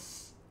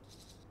useless.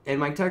 And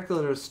my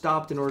Taxler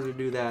stopped in order to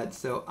do that,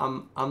 so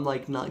I'm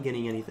like not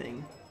getting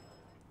anything.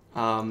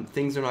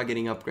 Things are not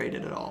getting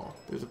upgraded at all.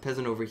 There's a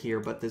peasant over here,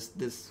 but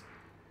this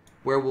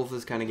werewolf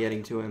is kind of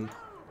getting to him.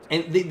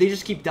 And they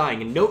just keep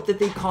dying. And note that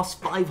they cost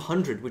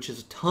 500, which is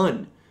a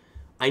ton.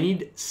 I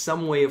need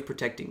some way of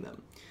protecting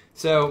them.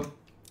 So,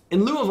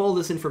 in lieu of all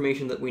this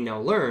information that we now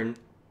learn,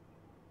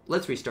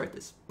 let's restart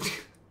this.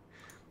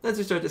 Let's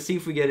restart to see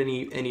if we get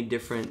any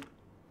different,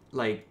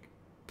 like,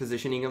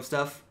 positioning of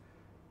stuff.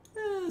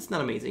 It's not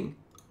amazing,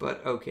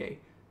 but okay.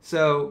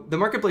 So, the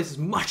marketplace is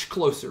much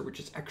closer, which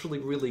is actually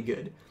really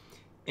good.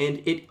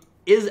 And it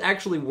is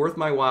actually worth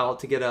my while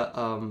to get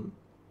a,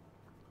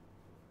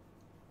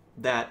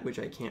 that, which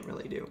I can't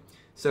really do.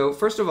 So,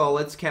 first of all,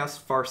 let's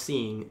cast Far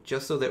Seeing,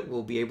 just so that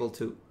we'll be able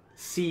to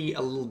see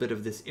a little bit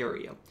of this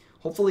area.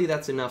 Hopefully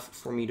that's enough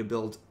for me to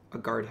build a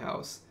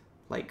guardhouse,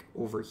 like,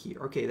 over here.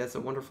 Okay, that's a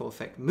wonderful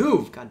effect.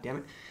 Move! God damn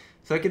it.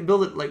 So I can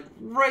build it, like,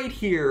 right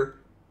here,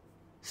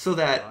 so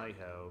that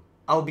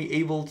I'll be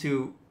able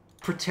to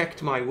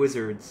protect my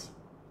wizards.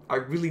 I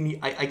really need...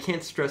 I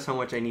can't stress how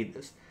much I need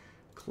this.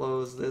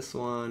 Close this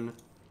one.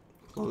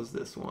 Close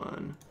this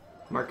one.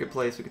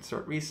 Marketplace, we can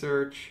start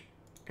research.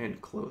 And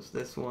close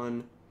this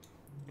one.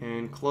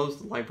 And close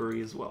the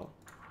library as well.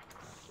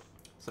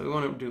 So we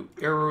want to do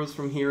arrows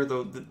from here,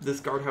 though this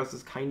guardhouse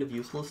is kind of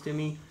useless to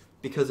me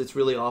because it's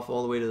really off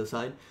all the way to the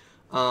side.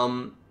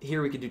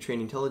 Here we could do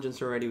train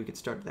intelligence already. We could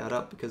start that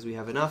up because we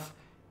have enough.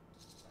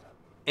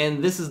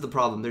 And this is the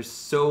problem. There's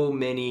so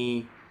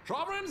many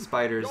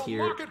spiders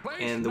here,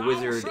 and the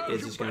wizard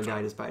is just going to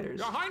die to spiders.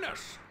 Your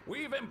Highness,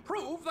 we've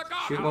improved the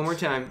guardhouse. Shoot one more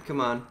time. Come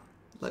on.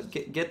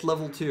 Get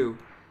level 2.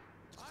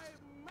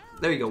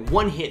 There you go.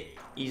 1 hit.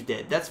 He's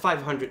dead. That's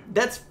 500.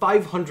 That's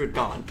 500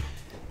 gone.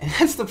 And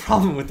that's the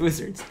problem with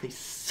wizards. They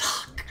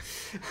suck.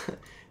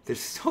 They're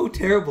so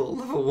terrible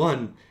at level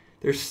 1.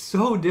 They're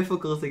so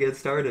difficult to get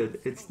started.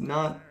 It's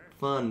not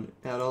fun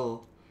at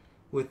all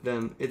with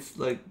them. It's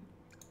like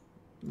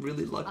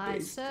really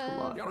luck-based a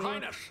lot. Your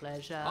Highness.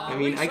 Pleasure. I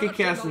mean, I could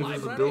cast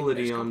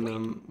invisibility on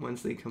them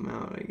once they come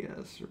out, I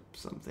guess, or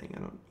something. I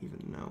don't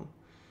even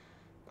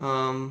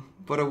know.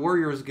 But a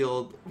warrior's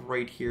guild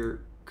right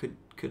here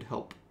could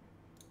help.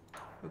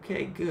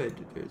 Okay,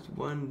 good. There's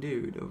one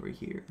dude over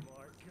here.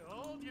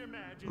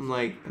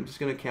 I'm just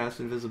gonna cast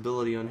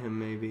invisibility on him,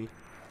 maybe.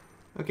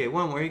 Okay,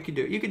 one more. You can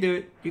do it. You can do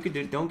it. You can do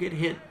it. Don't get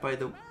hit by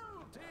the...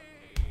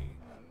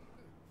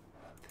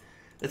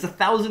 That's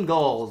 1,000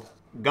 gold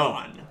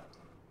gone.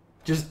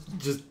 Just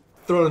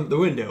thrown out the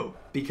window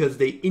because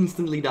they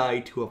instantly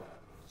die to a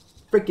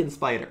freaking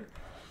spider.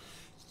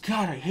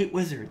 God, I hate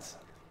wizards.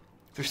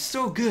 They're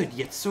so good,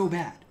 yet so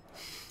bad.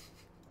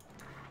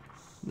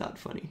 Not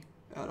funny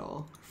at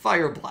all.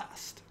 Fire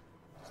blast.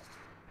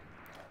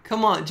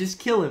 Come on, just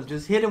kill him.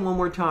 Just hit him one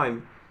more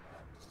time.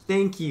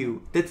 Thank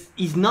you.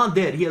 He's not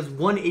dead. He has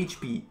 1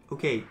 HP.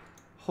 Okay.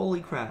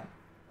 Holy crap.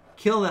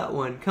 Kill that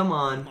one. Come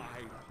on.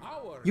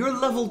 You're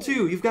level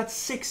 2. You've got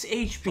 6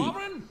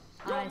 HP.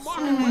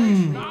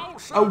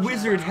 A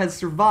wizard has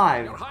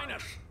survived. Your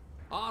Highness,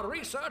 our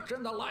research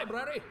in the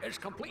library is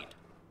complete.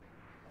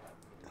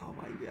 Oh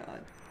my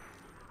god.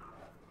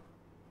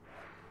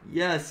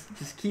 Yes,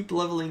 just keep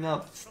leveling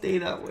up. Stay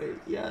that way.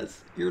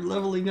 Yes, you're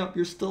leveling up.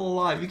 You're still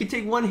alive. You can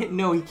take 1 hit.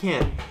 No, he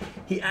can't.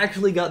 He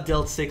actually got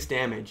dealt 6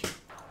 damage.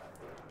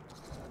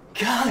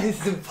 God,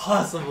 it's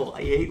impossible.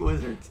 I hate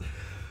wizards.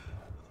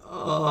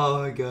 Oh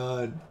my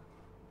god.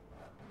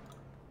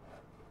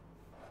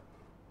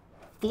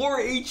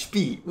 4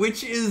 HP,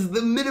 which is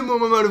the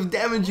minimum amount of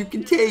damage you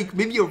can take.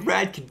 Maybe a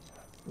rat could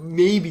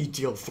maybe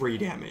deal 3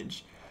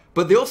 damage.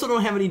 But they also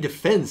don't have any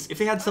defense. If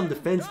they had some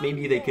defense,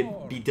 maybe they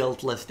could be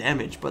dealt less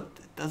damage, but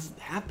it doesn't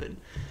happen.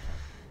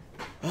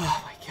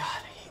 Oh my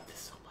god, I hate this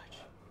so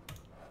much.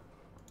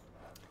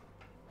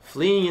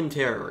 Fleeing in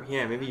terror.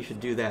 Yeah, maybe you should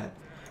do that.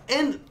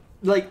 And,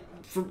 like,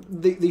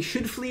 they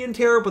should flee in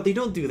terror, but they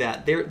don't do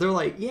that. They're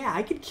like, yeah,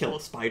 I could kill a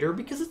spider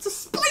because it's a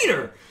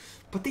spider!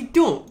 But they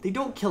don't. They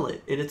don't kill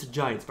it. And it's a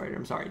giant spider.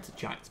 I'm sorry, it's a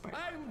giant spider.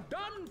 I'm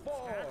done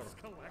for.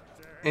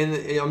 And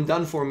I'm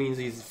done for means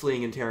he's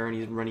fleeing in terror and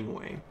he's running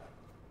away.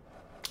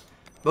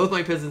 Both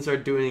my peasants are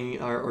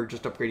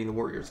just upgrading the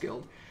Warriors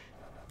Guild.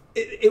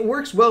 It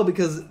works well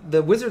because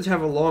the wizards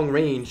have a long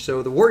range,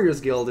 so the Warriors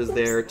Guild is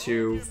there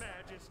to,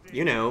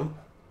 you know,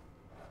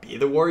 be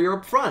the warrior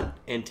up front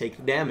and take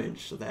the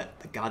damage so that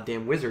the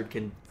goddamn wizard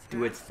can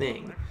do its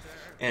thing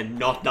and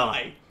not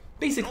die.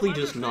 Basically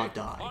just not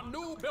die.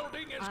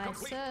 I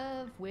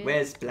serve with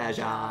Where's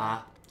pleasure?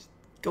 Just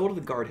go to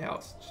the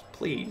guardhouse,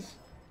 please.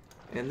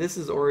 And this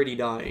is already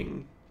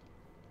dying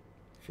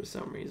for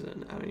some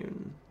reason. I don't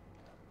even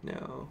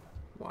know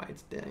why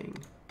it's dying.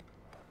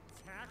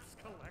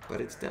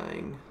 But it's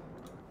dying.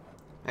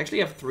 I actually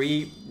have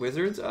 3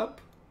 wizards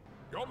up.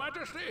 Your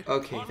Majesty,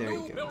 Okay, there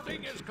you go.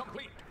 Building is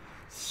complete.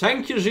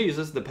 Thank you,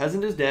 Jesus. The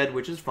peasant is dead,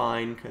 which is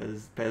fine,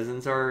 because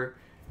peasants are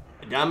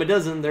a dime a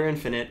dozen. They're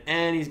infinite,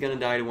 and he's going to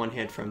die to 1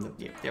 hit from the...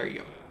 Yeah, there you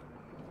go.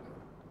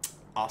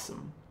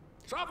 Awesome.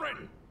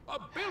 Sovereign, a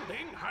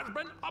building has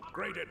been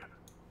upgraded.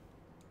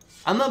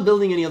 I'm not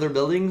building any other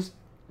buildings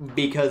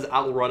because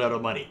I'll run out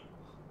of money.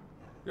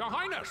 Your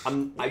Highness,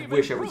 I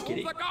wish I was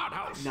kidding. the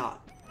guardhouse.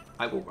 Not.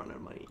 I will run out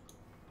of money.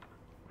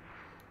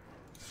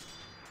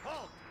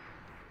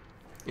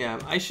 Yeah,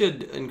 I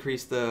should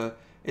increase the...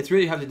 It's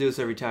really hard to do this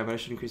every time, but I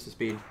should increase the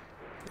speed.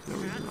 There's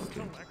no reason not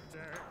to.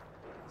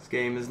 This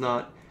game is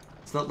not...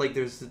 It's not like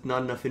there's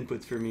not enough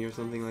inputs for me or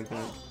something like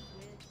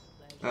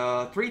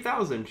that.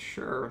 3,000,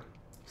 sure.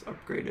 It's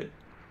upgraded.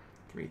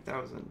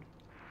 3,000.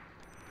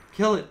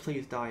 Kill it,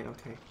 please die.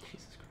 Okay,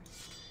 Jesus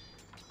Christ.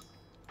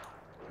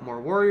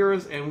 More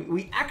warriors, and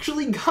we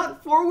actually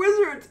got 4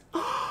 wizards!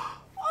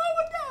 Oh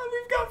my god,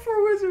 we've got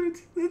 4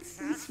 wizards!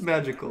 It's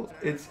magical.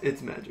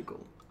 It's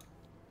magical.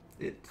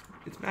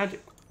 It's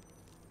magic.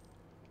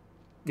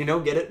 You know,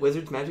 get it?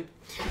 Wizards magic?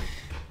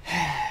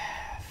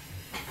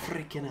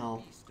 Freaking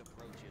hell.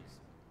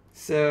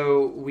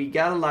 So, we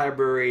got a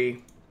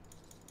library.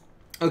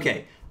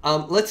 Okay,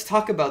 let's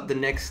talk about the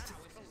next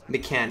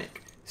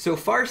mechanic. So,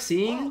 far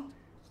seeing,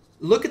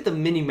 look at the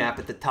mini-map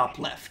at the top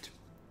left.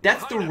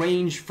 That's the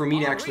range for me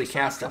to actually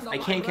cast stuff. I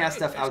can't cast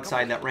stuff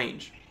outside that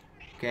range.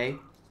 Okay?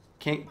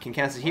 Can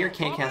cast it here,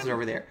 can't cast it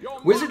over there.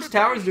 Wizards'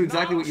 towers do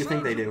exactly what you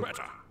think they do.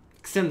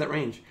 Extend that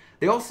range.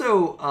 They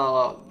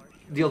also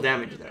deal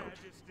damage, though.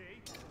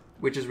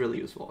 Which is really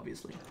useful,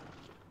 obviously.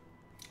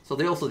 So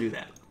they also do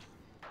that.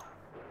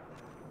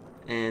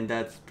 And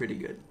that's pretty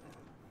good.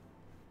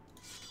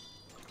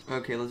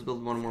 Okay, let's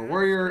build 1 more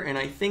warrior. And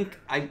I think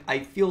I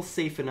feel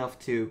safe enough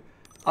to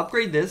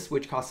upgrade this,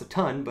 which costs a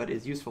ton, but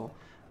is useful.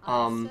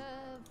 And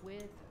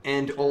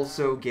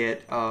also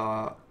get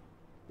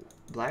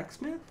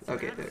blacksmith?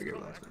 Okay, there you go,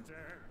 blacksmith.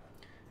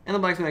 And the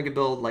blacksmith I could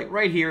build like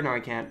right here. No, I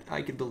can't.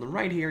 I could build them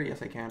right here.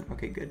 Yes, I can.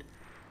 Okay, good.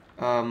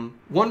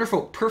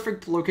 Wonderful.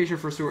 Perfect location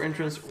for sewer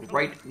entrance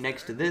right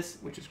next to this,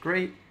 which is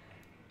great.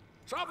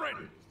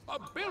 Sovereign, a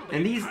building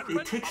And these,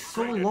 it takes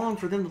so long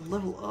for them to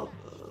level up.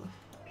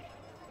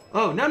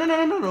 Oh,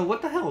 no.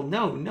 What the hell?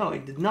 No, I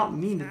did not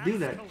mean to do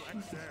that.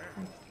 Jesus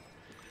Christ.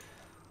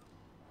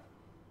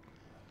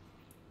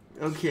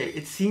 Okay,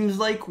 it seems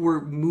like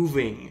we're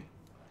moving.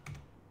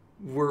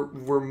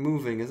 We're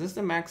moving. Is this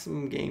the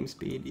maximum game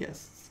speed?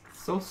 Yes.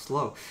 It's so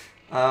slow.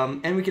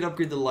 And we can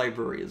upgrade the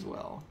library as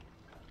well.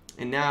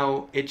 And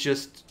now it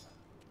just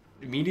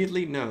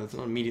immediately? No, it's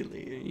not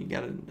immediately. You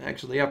gotta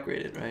actually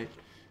upgrade it, right?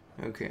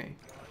 Okay.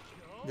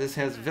 This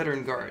has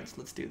veteran guards.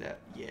 Let's do that.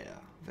 Yeah,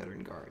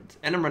 veteran guards.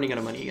 And I'm running out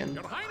of money again.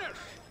 Your Highness,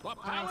 the I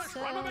palace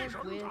serve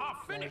renovations with are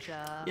finished.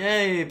 pleasure.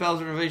 Yay,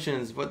 palace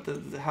renovations. What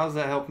the how's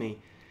that help me?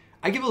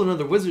 I can build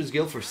another Wizards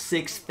Guild for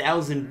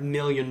 $6,000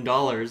 million.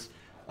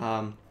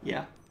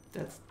 Yeah,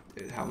 that's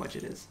how much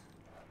it is.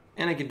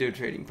 And I can do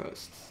trading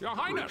posts, Your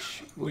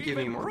Highness, which will we've give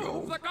me more improved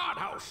gold. the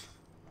guardhouse.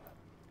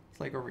 It's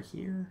like over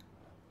here.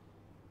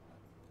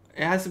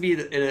 It has to be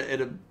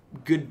at a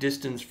good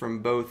distance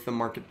from both the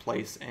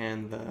marketplace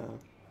and the...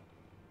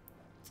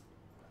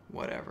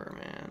 Whatever,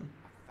 man.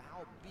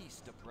 Foul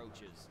beast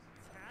approaches.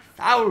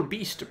 Foul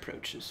beast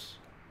approaches.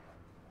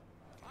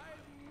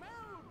 I'm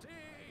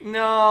melting.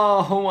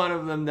 No, one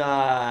of them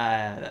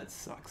died. That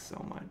sucks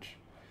so much.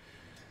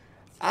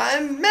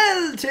 I'm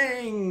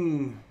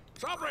melting!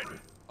 Sovereign,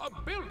 a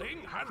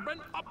building has been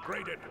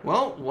upgraded.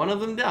 Well, one of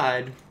them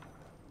died.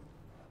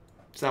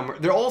 Somewhere.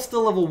 They're all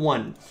still level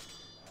 1.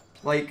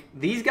 Like,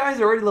 these guys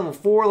are already level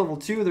 4, level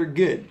 2, they're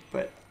good,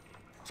 but...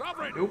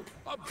 Sovereign, Nope.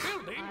 a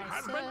building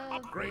has been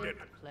upgraded.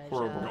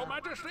 Horrible. Your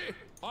Majesty,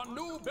 a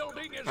new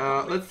building is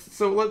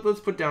complete. Let's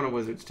put down a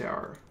wizard's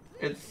tower.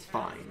 It's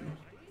fine.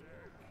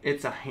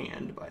 It's a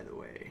hand, by the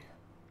way.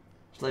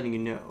 Just letting you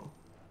know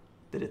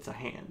that it's a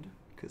hand,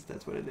 because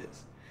that's what it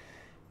is.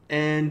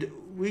 And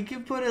we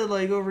can put it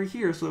like over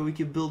here so we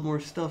can build more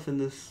stuff in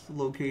this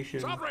location.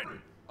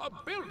 Sovereign, a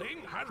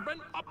building has been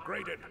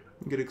upgraded.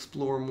 We could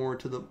explore more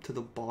to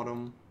the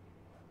bottom.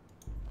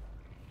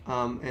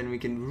 And we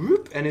can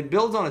whoop, and it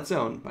builds on its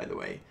own, by the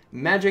way.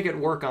 Magic at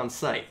work on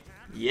site.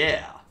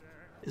 Yeah.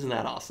 Isn't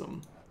that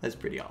awesome? That's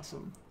pretty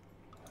awesome.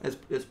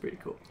 That's pretty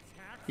cool.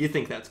 You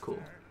think that's cool.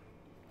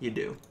 You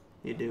do.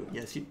 You do.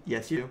 Yes, you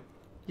do.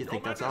 You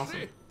think that's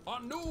awesome.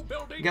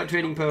 We got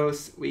trading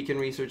posts. We can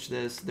research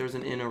this. There's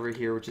an inn over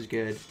here, which is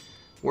good.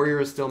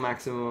 Warrior is still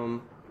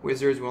maximum.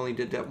 Wizards, we only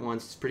did that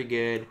once. It's pretty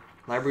good.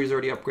 Library's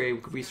already upgraded.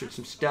 We could research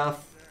some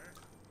stuff.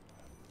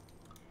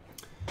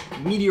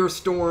 Meteor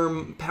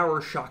Storm,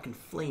 Power Shock, and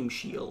Flame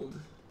Shield.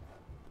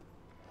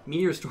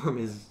 Meteor Storm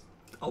is...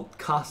 Oh,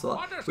 costs a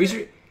lot.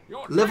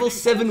 Level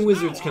 7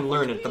 wizards can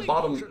learn it. At the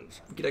bottom,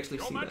 you can actually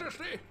see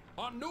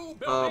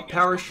that.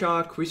 Power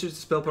Shock, research the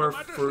spell power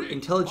for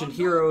intelligent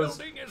heroes.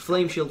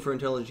 Flame Shield for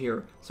intelligent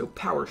hero. So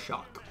Power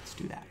Shock. Let's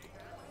do that.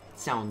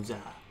 Sounds,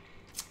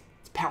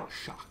 it's Power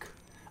Shock.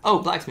 Oh,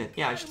 Blacksmith.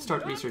 Yeah, I should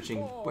start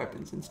researching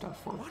weapons and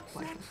stuff for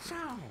Blacksmith.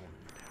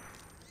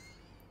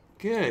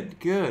 Good,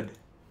 good.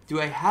 Do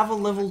I have a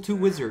level 2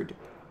 wizard?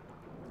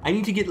 I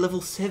need to get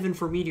level 7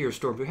 for Meteor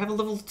Storm. Do I have a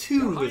level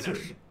 2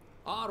 wizard?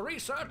 Our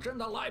research in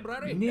the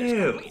library.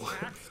 No.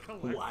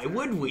 Why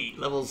would we?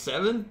 Level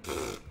 7?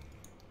 Pfft.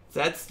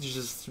 That's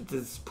just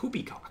this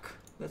poopycock.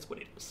 That's what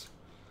it is.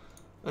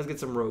 Let's get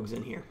some rogues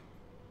in here.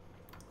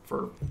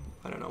 For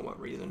I don't know what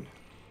reason.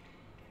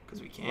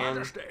 Because we can.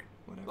 Majesty,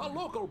 the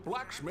local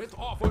blacksmith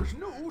offers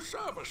new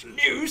services.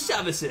 New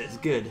services.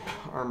 Good.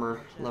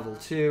 Armor level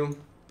 2.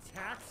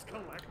 Tax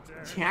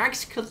collector.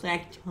 Tax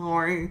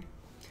collector.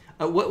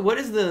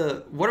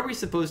 What are we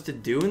supposed to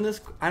do in this?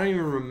 I don't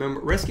even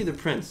remember. Rescue the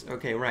prince.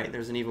 Okay, right.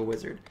 There's an evil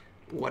wizard.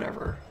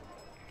 Whatever.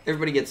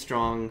 Everybody gets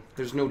strong.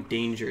 There's no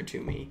danger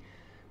to me.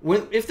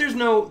 If there's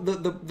no...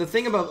 The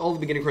thing about all the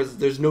beginning quests is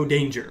there's no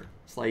danger.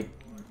 It's like,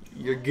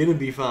 you're gonna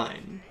be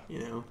fine,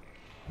 you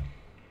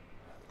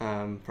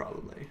know?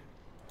 Probably.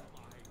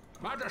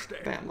 Majesty,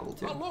 bam, level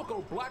 2. the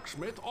local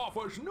blacksmith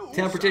offers new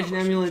Teleportation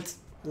services. amulets.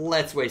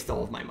 Let's waste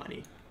all of my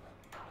money.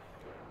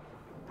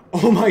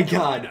 Oh my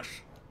god.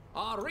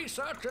 Our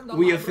research in the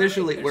We library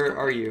officially... is Where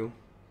complete. are you?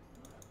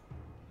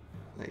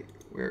 Like,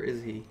 where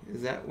is he?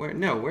 Is that where...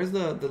 No, where's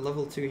the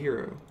level 2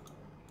 hero?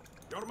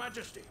 Your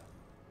Majesty,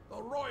 the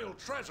royal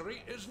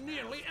treasury is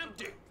nearly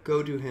empty.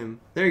 Go to him.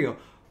 There you go.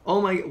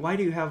 Oh my... Why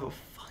do you have a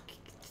fucking...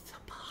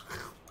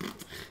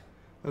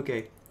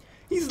 Okay.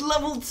 He's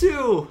level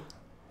 2!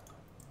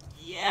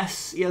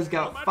 Yes! He has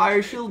got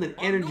Fire Shield and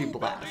Energy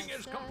Blast.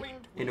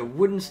 And a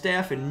wooden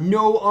staff and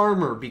no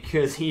armor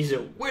because he's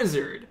a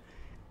wizard.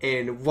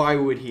 And why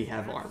would he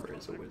have armor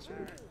as a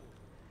wizard?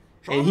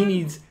 And he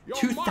needs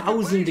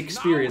 2,000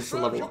 experience to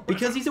level up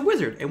because he's a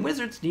wizard. And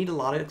wizards need a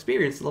lot of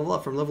experience to level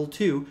up from level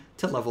 2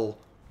 to level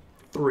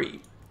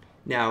 3.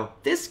 Now,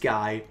 this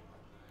guy,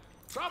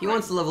 he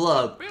wants to level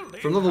up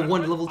from level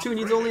 1 to level 2 and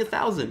needs only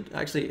 1,000.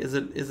 Actually, is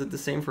it the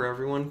same for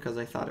everyone? Because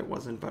I thought it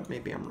wasn't, but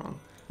maybe I'm wrong.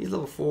 He's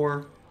level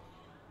 4.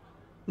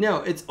 No,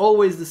 it's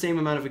always the same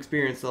amount of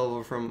experience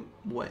level from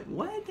what?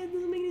 What? That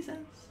doesn't make any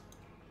sense.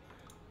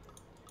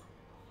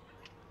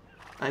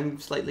 I'm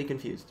slightly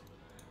confused.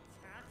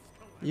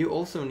 You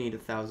also need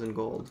 1,000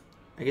 gold.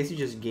 I guess you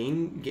just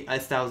gain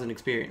 1,000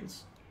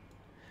 experience.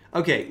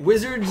 Okay,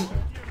 wizards...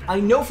 I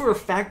know for a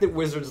fact that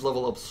wizards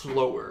level up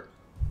slower.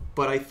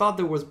 But I thought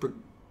there was...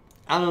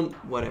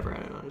 Whatever, I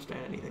don't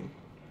understand anything.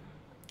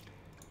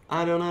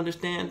 I don't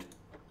understand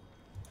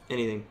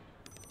anything.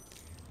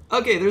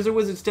 Okay, there's a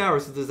wizard's tower,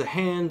 so there's a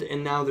hand,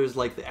 and now there's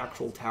like the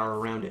actual tower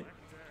around it.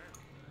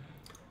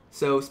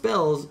 So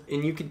spells,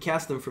 and you could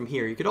cast them from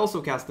here. You could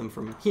also cast them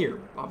from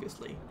here,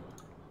 obviously,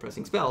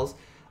 pressing spells.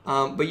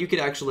 But you could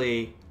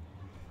actually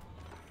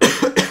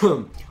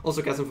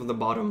also cast them from the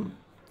bottom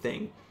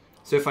thing.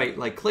 So if I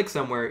like click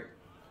somewhere,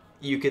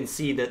 you can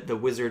see that the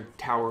wizard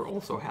tower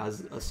also has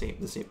the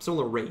same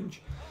similar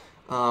range.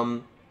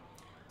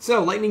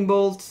 So lightning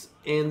bolts.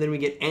 And then we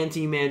get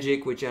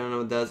anti-magic, which I don't know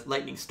what does.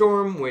 Lightning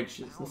Storm,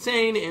 which is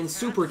insane. And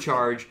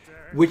Supercharge,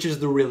 which is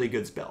the really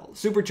good spell.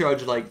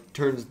 Supercharge, like,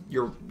 turns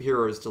your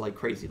heroes to, like,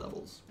 crazy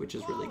levels, which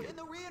is really good. And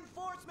the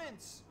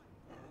reinforcements.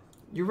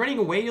 You're running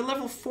away? You're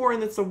level 4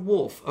 and it's a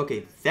wolf.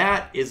 Okay,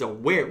 that is a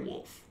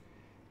werewolf.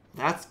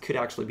 That could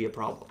actually be a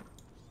problem.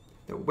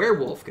 The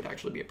werewolf could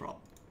actually be a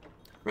problem.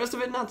 The rest of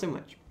it, not so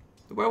much.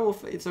 The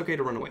werewolf, it's okay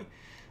to run away.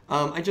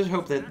 I just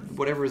hope that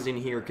whatever is in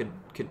here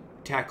could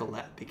tackle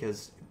that,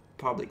 because...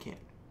 Probably can't.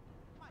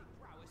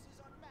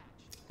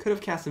 Could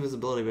have cast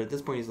invisibility, but at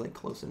this point he's like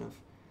close enough.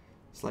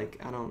 It's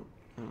like I don't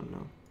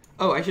know.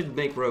 Oh, I should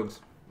make rogues.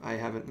 I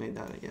haven't made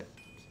that yet.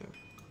 So,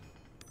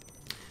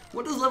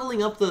 what does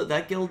leveling up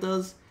that guild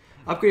does?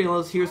 Upgrading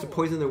allows heroes to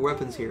poison their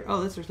weapons here.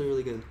 Oh, that's actually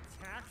really good.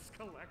 Tax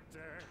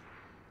collector.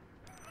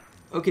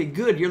 Okay,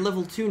 good. You're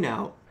level 2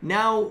 now.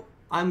 Now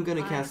I'm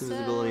gonna cast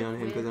invisibility on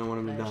him because I don't want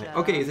him to die.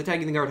 Okay, he's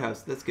attacking the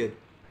guardhouse. That's good.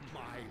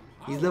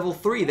 He's level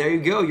 3. There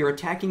you go. You're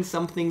attacking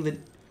something that...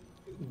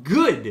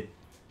 Good!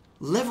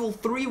 Level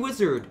 3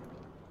 wizard.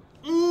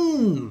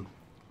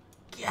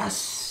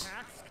 Yes!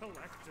 Tax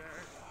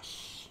collector.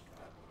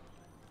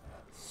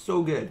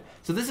 So good.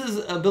 So this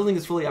is a building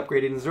that's fully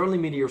upgraded, and there's only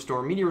Meteor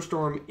Storm. Meteor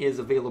Storm is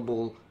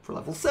available for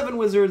level 7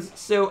 wizards,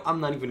 so I'm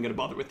not even going to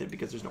bother with it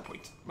because there's no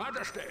point.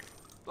 Majesty,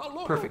 the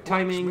local Perfect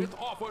timing. blacksmith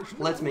offers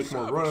Let's new make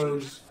more services.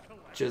 roads,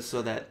 just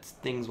so that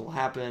things will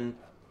happen.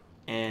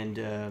 And,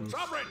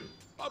 Sovereign,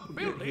 a good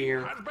building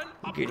here, has been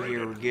we're good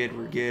here, we're good,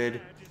 we're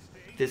good.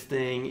 This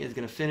thing is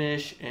going to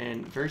finish,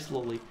 and very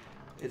slowly,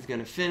 it's going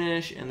to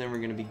finish, and then we're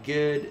going to be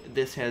good.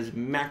 This has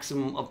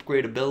maximum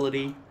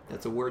upgradability.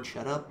 That's a word,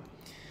 shut up.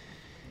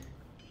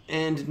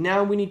 And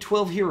now we need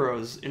 12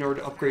 heroes in order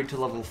to upgrade to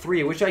level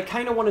 3, which I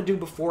kind of want to do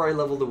before I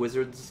level the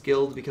Wizards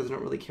Guild, because I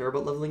don't really care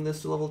about leveling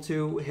this to level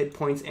 2. Hit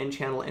points and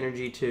channel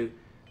energy to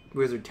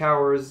Wizard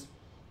Towers,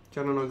 which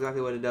I don't know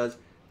exactly what it does.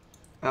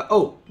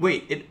 Oh,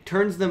 wait, it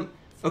turns them...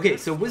 Okay,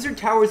 so Wizard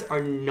Towers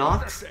are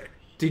not...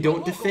 They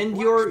don't defend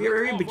your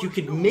area, but you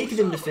can make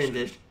them defend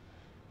it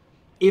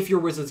if your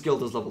Wizards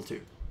Guild is level 2.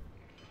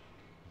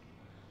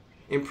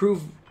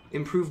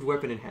 Improved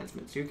weapon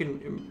enhancements. You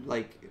can,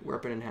 like,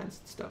 weapon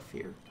enhanced stuff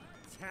here.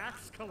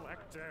 Tax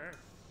collector.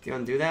 Do you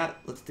want to do that?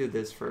 Let's do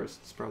this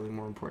first. It's probably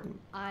more important.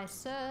 I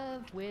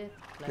serve with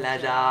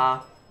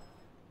Pleasure.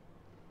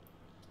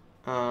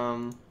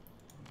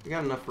 We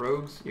got enough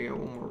rogues. You got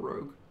one more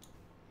rogue.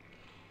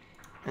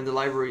 And the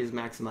library is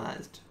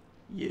maximized.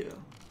 Yeah.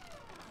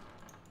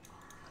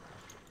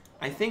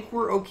 I think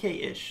we're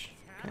okay-ish,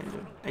 kind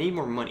of. I need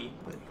more money,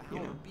 but, you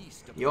know,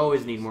 you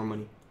always need more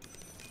money.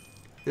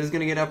 This is going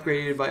to get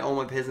upgraded by all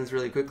my peasants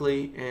really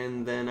quickly,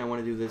 and then I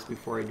want to do this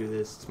before I do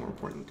this. It's more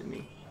important to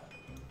me.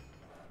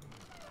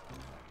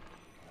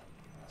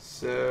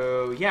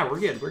 So, yeah, we're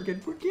good. We're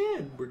good. We're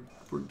good.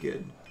 We're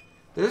good.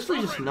 There's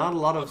actually just not a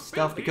lot of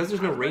stuff. Because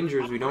there's no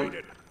rangers, we don't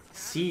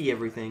see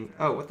everything.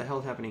 Oh, what the hell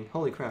is happening?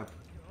 Holy crap.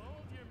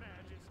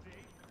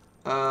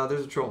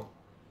 There's a troll.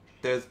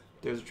 There's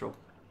a troll.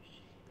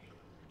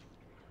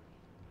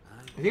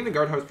 I think the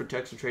guardhouse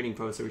protects the trading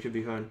post, so we should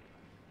be fine.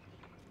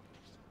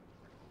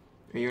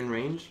 Are you in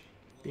range?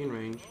 Be in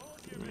range.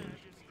 Be in range.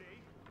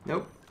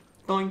 Nope.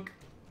 Doink.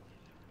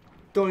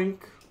 Doink.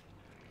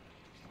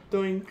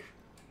 Doink.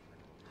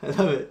 I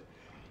love it.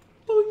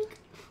 Boink.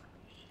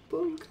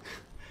 Boink.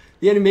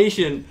 The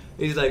animation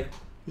is like,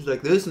 he's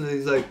like this, and then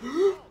he's like,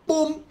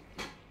 boom.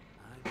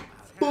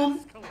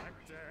 Boom.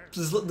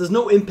 There's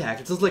no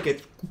impact. It's just like a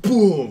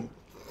boom.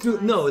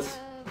 No, it's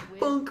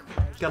bunk.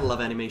 Gotta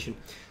love animation.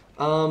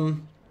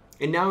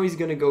 And now he's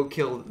gonna go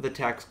kill the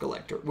tax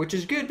collector, which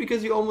is good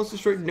because you almost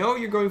destroyed. No,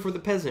 you're going for the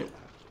peasant,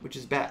 which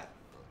is bad.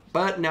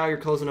 But now you're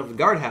close enough to the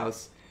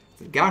guardhouse,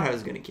 so the guardhouse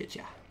is gonna get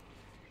ya.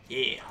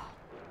 Yeah.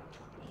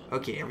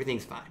 Okay,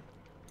 everything's fine.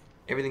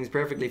 Everything's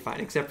perfectly fine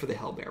except for the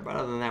hellbear. But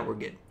other than that, we're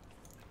good.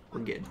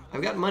 We're good.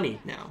 I've got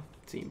money now.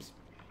 It seems.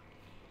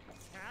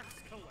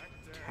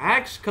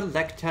 Tax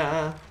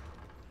collector.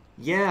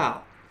 Yeah.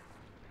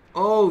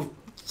 Oh,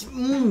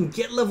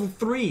 get level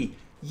 3.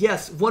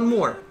 Yes, one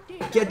more.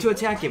 Get to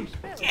attack him.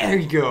 There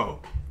you go.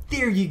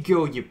 There you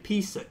go, you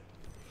piece of...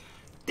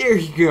 There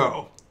you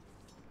go.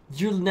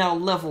 You're now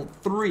level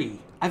 3.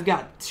 I've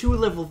got 2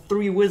 level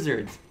 3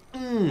 wizards.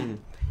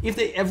 If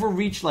they ever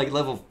reach like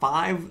level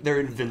 5, they're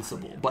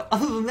invincible. But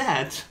other than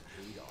that,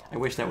 I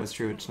wish that was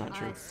true. It's not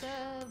true.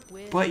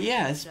 But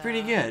yeah, it's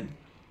pretty good.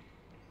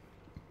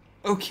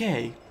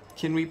 Okay,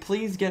 can we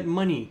please get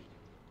money?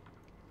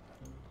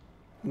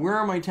 Where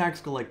are my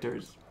tax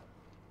collectors?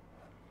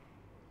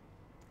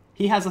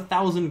 He has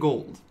 1,000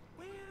 gold.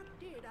 Where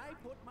did I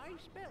put my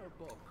spell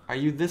book? Are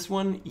you this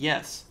one?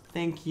 Yes.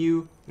 Thank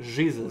you,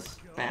 Jesus.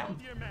 Bam.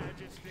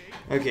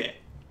 Okay.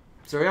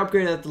 So we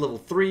upgraded that to level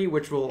 3,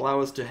 which will allow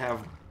us to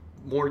have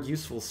more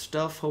useful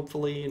stuff,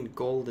 hopefully, and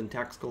gold and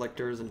tax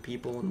collectors and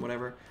people and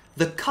whatever.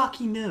 The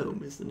Cocky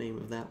Gnome is the name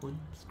of that one.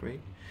 It's great.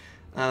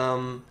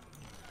 And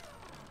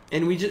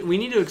we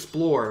need to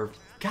explore.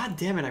 God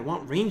damn it, I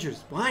want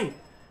rangers. Why?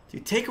 Do you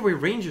take away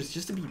rangers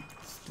just to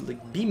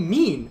be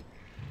mean?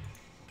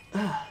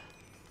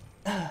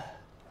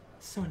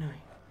 So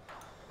annoying.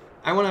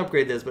 I want to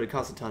upgrade this, but it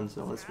costs a ton,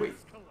 so let's wait.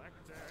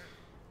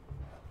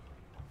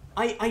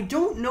 I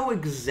don't know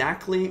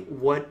exactly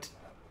what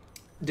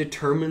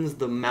determines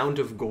the amount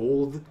of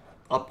gold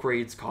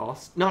upgrades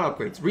cost. Not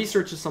upgrades.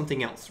 Research is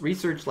something else.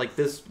 Research like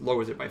this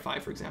lowers it by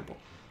 5, for example,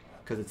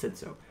 because it said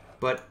so.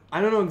 But I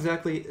don't know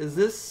exactly. Is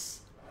this...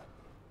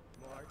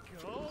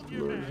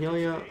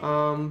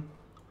 Helia?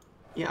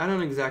 Yeah, I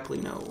don't exactly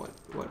know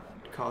what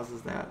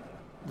causes that.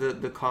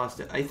 The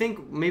cost. I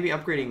think maybe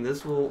upgrading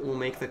this will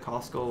make the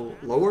cost go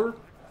lower.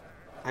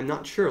 I'm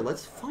not sure.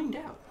 Let's find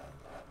out.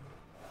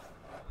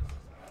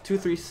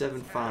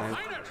 2375.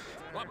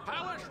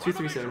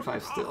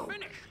 2375 still.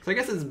 So I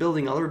guess it's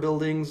building other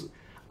buildings.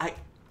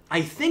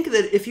 I think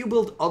that if you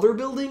build other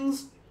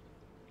buildings,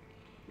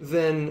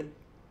 then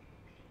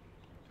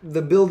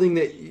the building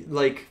that,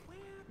 like,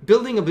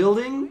 building a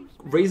building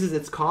raises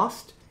its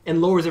cost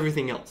and lowers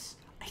everything else.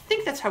 I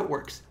think that's how it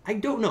works. I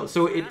don't know.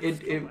 So it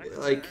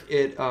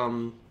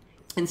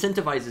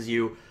incentivizes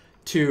you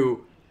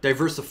to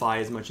diversify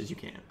as much as you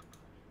can.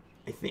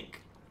 I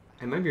think.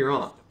 I might be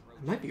wrong.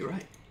 I might be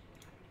right.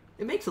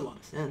 It makes a lot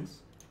of sense.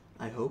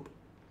 I hope.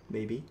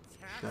 Maybe.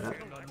 Shut up.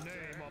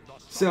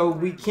 So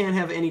we can't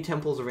have any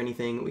temples or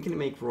anything. We can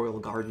make royal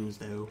gardens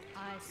though.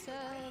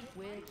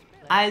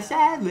 I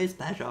serve with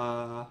pleasure.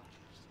 So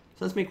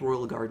let's make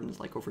royal gardens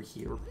like over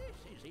here. This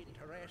is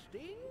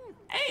interesting.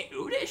 Hey,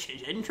 this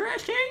is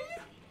interesting.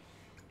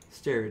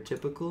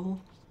 Stereotypical,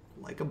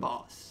 like a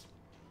boss.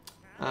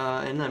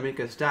 And then make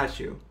a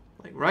statue.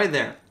 Like right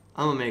there.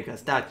 I'm gonna make a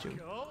statue.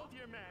 Gold,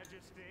 Your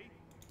Majesty.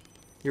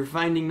 You're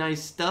finding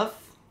nice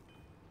stuff?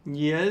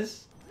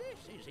 Yes? This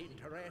is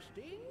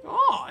interesting.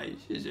 Oh,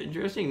 this is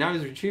interesting. Now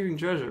he's retrieving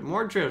treasure.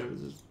 More treasure.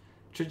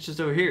 There's just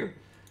over here.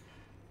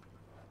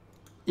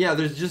 Yeah,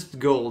 there's just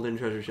gold in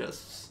treasure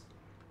chests.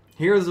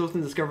 Heroes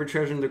often discover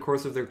treasure in the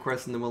course of their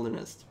quest in the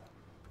wilderness.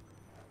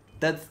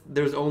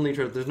 There's only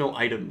treasure. There's no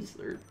items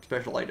or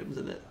special items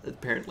in it,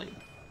 apparently.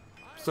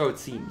 So it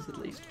seems, at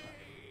least.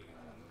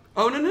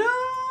 Oh, no, no, no!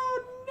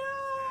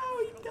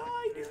 He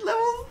died. He's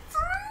level 3!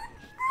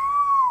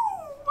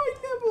 No! My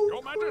level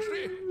Your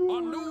Majesty,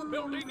 a new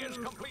building is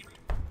complete.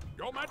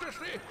 Your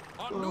Majesty,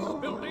 a new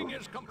building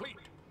is complete.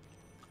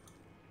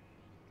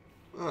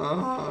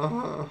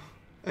 I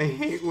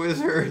hate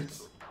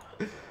wizards.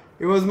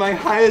 It was my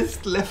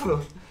highest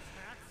level.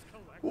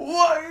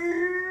 What?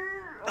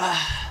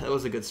 That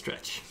was a good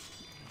stretch.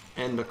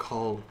 And a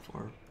call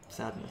for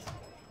sadness.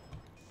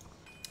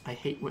 I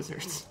hate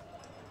wizards.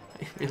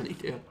 I really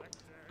do.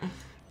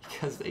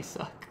 Because they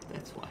suck.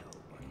 That's why.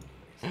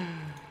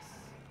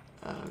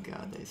 Oh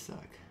god, they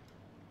suck.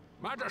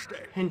 Majesty,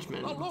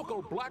 Henchmen. the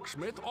local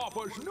blacksmith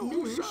offers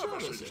new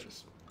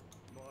services.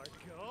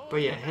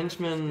 But yeah,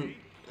 henchmen.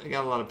 I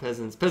got a lot of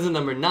peasants. Peasant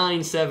number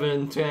 9,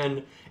 7,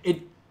 10.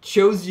 It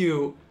shows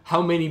you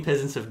how many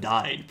peasants have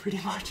died, pretty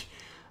much.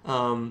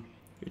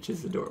 Which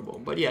is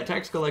adorable. But yeah,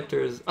 tax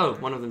collectors. Oh,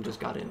 one of them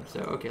just got in. So,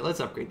 okay, let's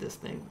upgrade this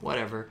thing.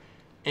 Whatever.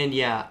 And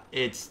yeah,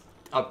 it's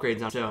upgrades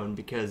on its own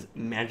because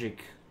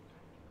magic.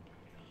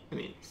 I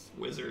mean, it's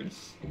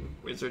wizards.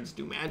 Wizards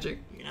do magic,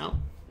 you know?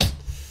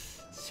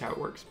 That's how it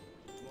works.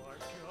 More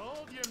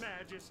gold, Your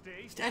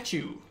Majesty.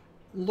 Statue.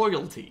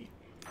 Loyalty.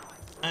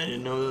 I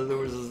didn't know that there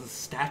was a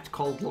stat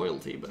called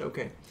loyalty, but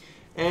okay.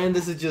 And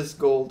this is just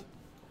gold.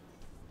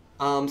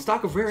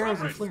 Stock of rare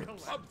arrows and flares.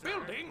 A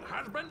building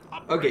has been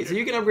upgraded. Okay, so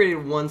you can upgrade it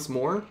once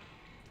more.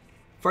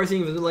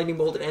 Farseeing with the lightning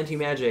bolt and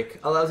anti-magic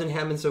allows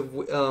inhabitants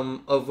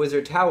of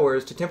wizard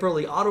towers to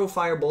temporarily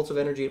auto-fire bolts of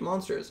energy at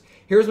monsters.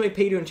 Heroes may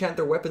pay to enchant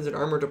their weapons and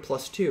armor to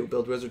 +2,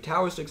 build wizard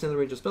towers to extend the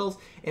range of spells,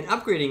 and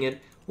upgrading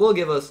it will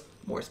give us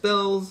more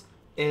spells,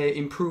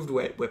 improved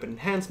weapon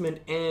enhancement,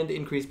 and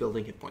increased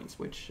building hit points,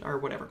 which are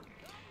whatever.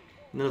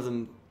 None of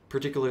them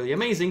particularly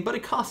amazing, but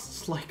it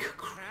costs like a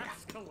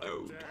crap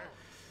load.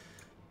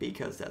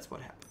 Because that's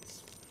what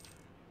happens.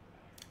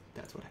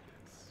 That's what happens.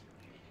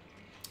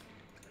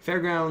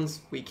 Fairgrounds,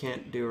 we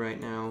can't do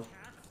right now.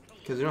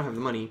 Because we don't have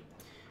the money.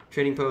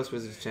 Trading post,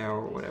 Wizard's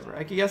Tower, whatever.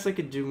 I guess I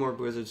could do more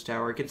Wizard's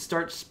Tower. I could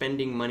start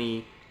spending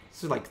money.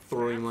 This is like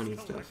throwing money and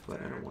stuff,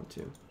 but I don't want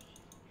to.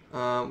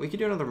 We could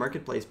do another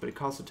marketplace, but it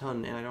costs a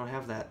ton, and I don't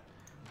have that.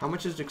 How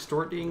much is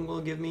extorting will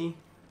give me?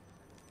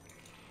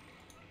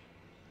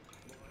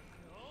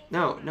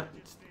 No, no.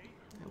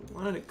 I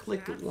wanted to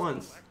click it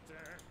once.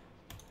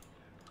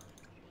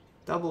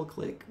 Double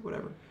click,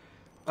 whatever.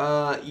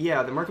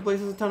 Yeah, the marketplace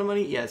is a ton of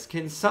money. Yes.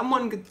 Can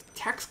someone get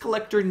tax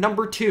collector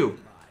number 2?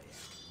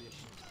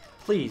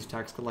 Please,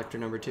 tax collector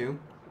number 2.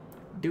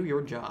 Do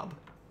your job,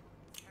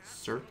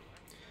 sir.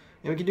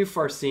 And we can do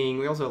farseeing.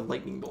 We also have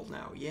lightning bolt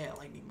now. Yeah,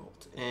 lightning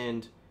bolt.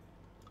 And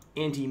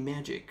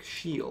anti-magic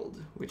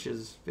shield, which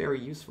is very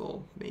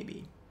useful,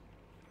 maybe.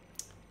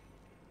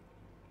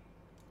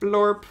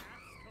 Blorp.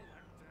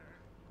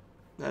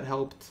 That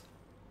helped,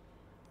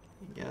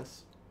 I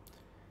guess.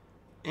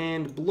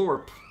 And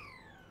blorp.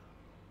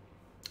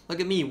 Look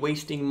at me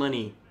wasting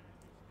money.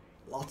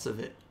 Lots of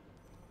it.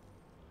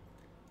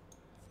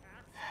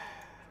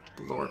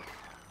 Blorp.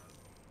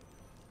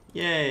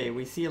 Yay,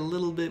 we see a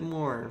little bit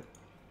more.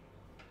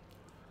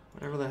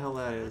 Whatever the hell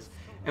that is.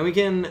 And we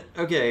can,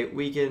 okay,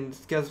 we can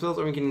cast spells,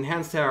 or we can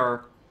enhance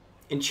tower,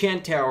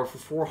 enchant tower for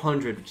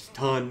 400, which is a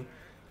ton.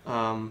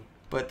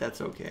 But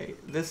that's okay.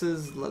 This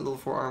is level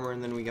 4 armor,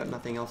 and then we got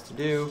nothing else to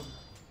do.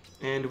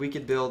 And we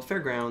could build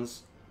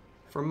fairgrounds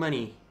for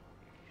money.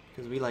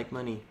 Because we like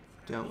money,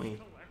 don't we?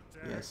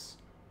 Yes,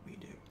 we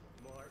do.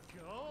 More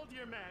gold,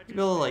 Your Majesty.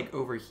 Build it like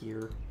over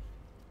here.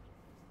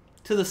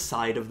 To the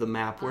side of the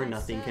map where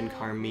nothing can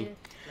harm me.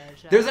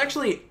 There's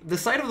actually, the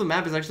side of the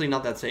map is actually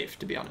not that safe,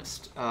 to be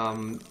honest.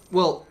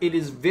 Well, it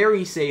is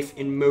very safe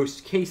in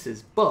most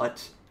cases,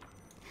 but,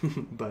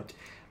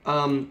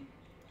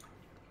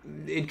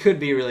 it could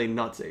be really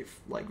not safe.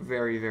 Like,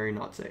 very, very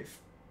not safe.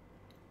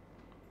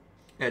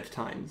 At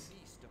times.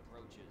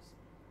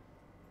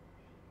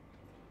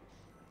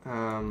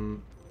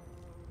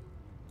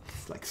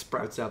 Like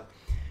sprouts up.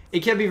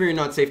 It can be very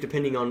not safe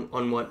depending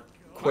on what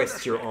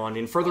quests you're on.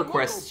 In further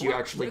quests, you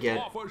actually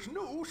get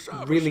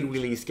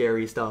really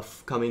scary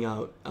stuff coming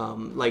out.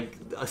 Like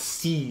a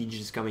siege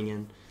is coming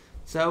in.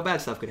 So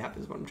bad stuff could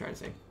happen is what I'm trying to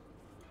say.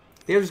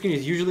 The other screen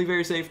is usually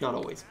very safe, not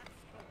always.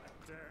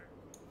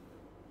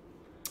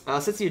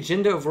 Sets the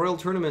agenda of royal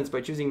tournaments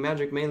by choosing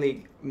magic,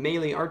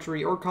 melee,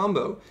 archery, or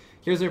combo.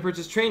 Here's their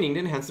purchase training to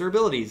enhance their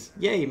abilities.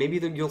 Yay, maybe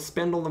you'll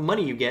spend all the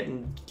money you get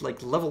and,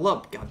 like, level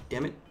up. God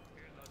damn it.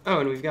 Oh,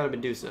 and we've got a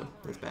Medusa.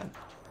 That's bad.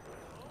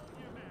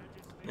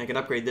 And I can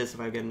upgrade this if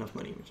I get enough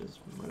money, which is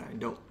what I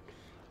don't.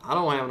 I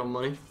don't have enough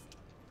money.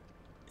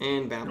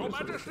 And bam, Your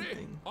there's a Majesty,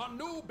 thing. a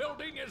new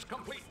building is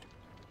complete.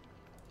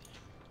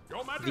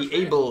 Your Majesty, The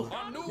Able.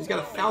 a new He's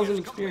got building 1,000 is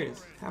experience.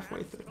 complete.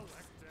 Halfway through.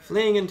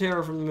 Fleeing in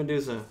terror from the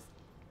Medusa.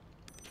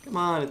 Come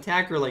on,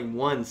 attack her like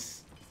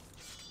once.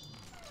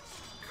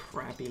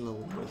 Crappy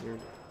little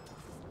wizard.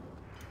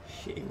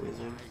 Shitty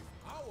wizard.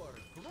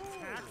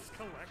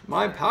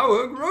 My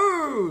power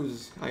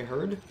grows! I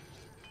heard.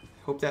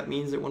 Hope that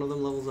means that one of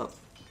them levels up.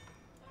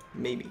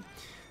 Maybe.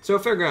 So,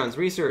 fairgrounds,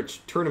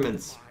 research,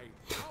 tournaments.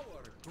 I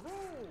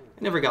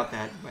never got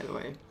that, by the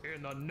way.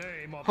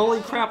 Holy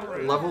crap,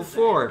 level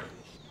 4.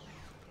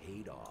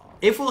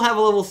 If we'll have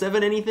a level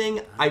 7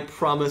 anything, I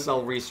promise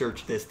I'll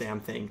research this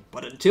damn thing.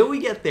 But until we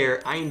get there,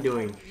 I ain't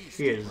doing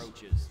shit.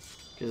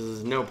 Because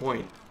there's no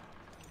point.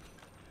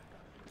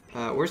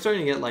 We're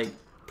starting to get, like,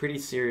 pretty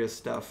serious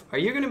stuff. Are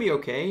you going to be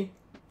okay?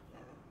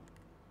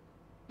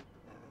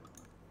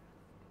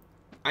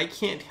 I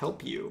can't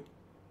help you.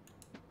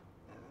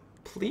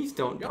 Please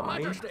don't Your die.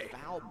 Majesty,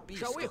 Foul beast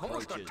shall we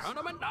host a approaches.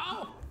 tournament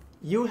now?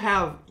 You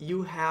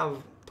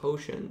have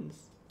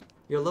potions.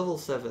 You're level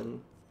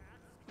 7.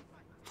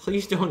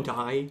 Please don't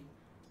die.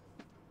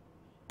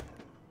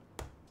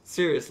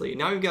 Seriously,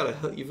 now you've got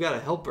a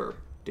helper,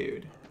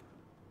 dude.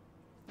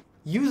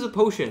 Use a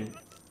potion.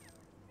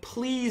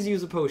 Please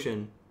use a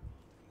potion.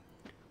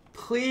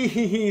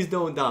 Please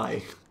don't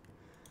die.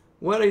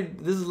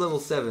 This is level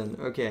 7.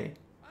 Okay.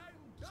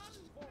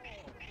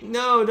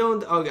 No,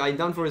 don't. Oh,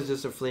 done for is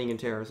just a fleeing in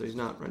terror, so he's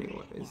not running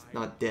away. He's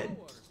not dead.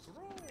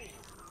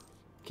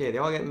 Okay, they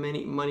all get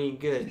money.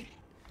 Good.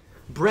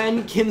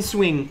 Bren can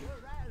swing.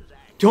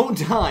 Don't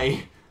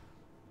die.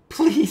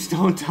 Please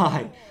don't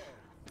die.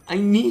 I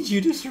need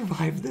you to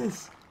survive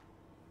this.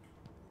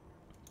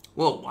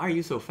 Whoa, why are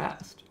you so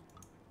fast?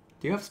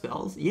 Do you have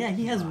spells? Yeah,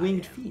 he has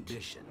winged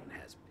feet.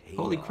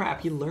 Holy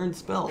crap, he learned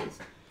spells.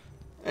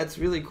 That's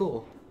really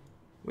cool.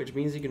 Which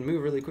means he can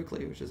move really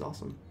quickly, which is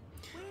awesome.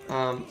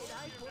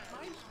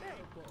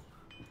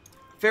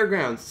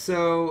 Fairgrounds.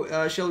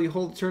 So, shall we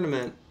hold a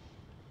tournament?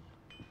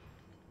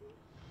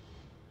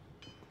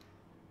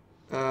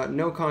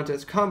 No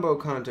contest, combo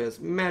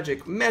contest,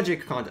 magic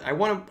contest. I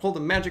want to hold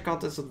a magic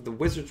contest so that the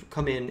wizards will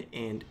come in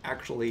and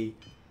actually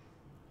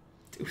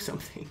do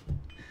something.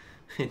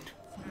 And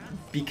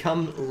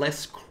become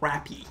less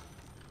crappy.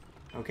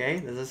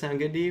 Okay? Does that sound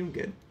good to you?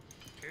 Good.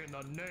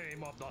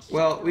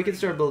 Well, we could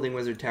start building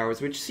wizard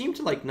towers, which seem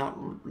to, like, not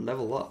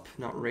level up,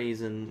 not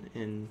raise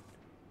in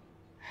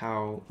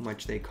how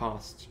much they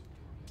cost.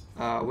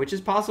 Which is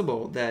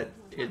possible that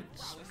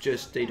it's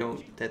just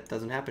that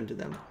doesn't happen to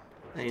them.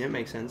 I mean, it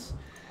makes sense.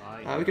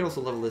 We could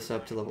also level this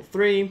up to level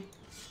 3. Is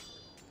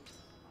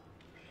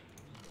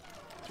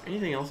there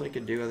anything else I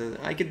could do other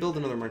than... I could build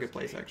another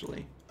marketplace,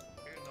 actually.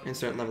 And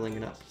start leveling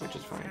it up, which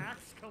is fine.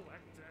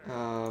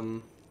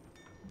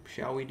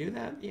 Shall we do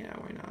that? Yeah,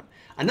 why not?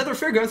 Another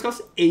fairgrounds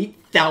costs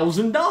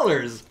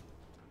 $8,000!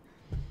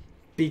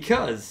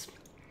 Because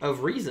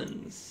of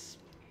reasons.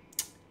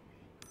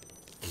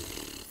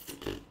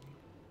 That's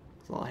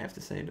all I have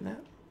to say to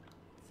that.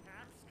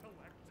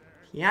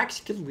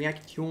 Tax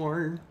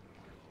collector.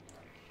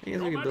 I guess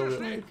we could build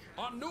it like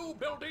a new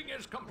building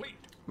is complete.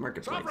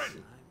 marketplace.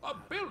 Sovereign, a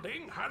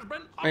building has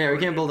been Oh yeah, we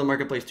can't upgraded. build a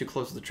marketplace too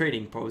close to the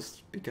trading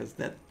post because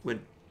that would...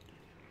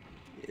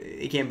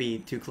 It can't be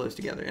too close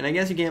together. And I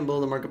guess you can't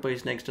build a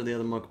marketplace next to the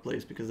other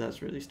marketplace because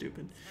that's really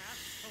stupid.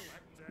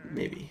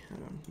 Maybe. I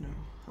don't know.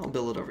 I'll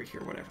build it over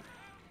here, whatever.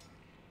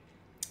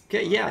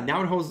 Okay, yeah,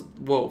 now it holds...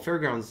 Whoa,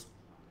 Fairgrounds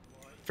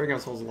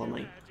holds a lot of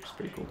money, which is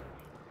pretty cool.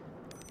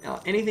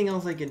 Anything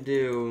else I could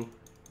do...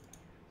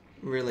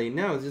 Really?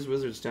 No, it's just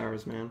Wizard's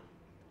Towers, man.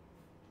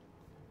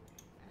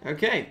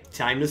 Okay,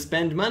 time to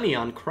spend money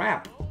on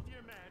crap.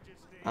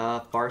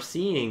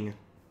 Farseeing.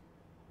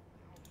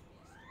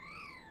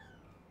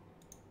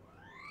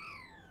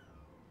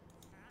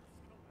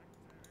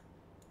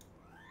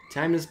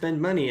 Time to spend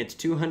money. It's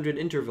 200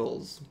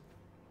 intervals.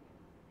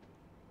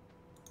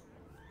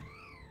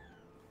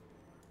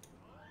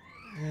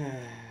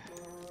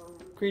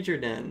 Creature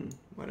den.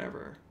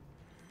 Whatever.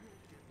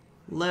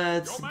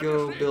 Let's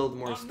go build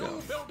more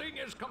stuff.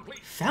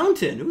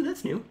 Fountain! Ooh,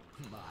 that's new.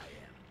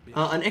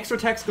 An extra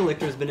tax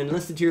collector has been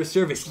enlisted to your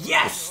service.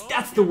 Yes!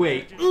 That's the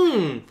way!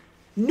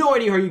 No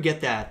idea how you get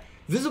that.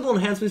 Visible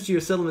enhancements to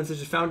your settlements such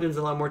as fountains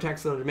allow more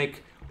tax collectors to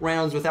make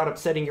rounds without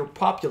upsetting your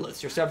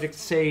populace. Your subjects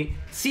see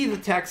the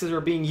taxes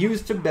are being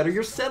used to better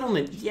your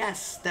settlement.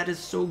 Yes! That is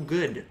so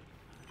good.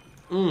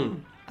 I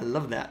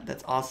love that.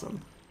 That's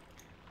awesome.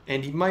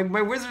 And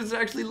my wizard's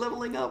actually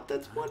leveling up.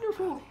 That's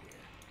wonderful.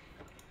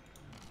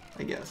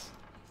 I guess.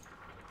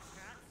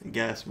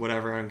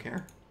 Whatever, I don't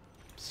care.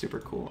 Super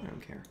cool, I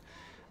don't care.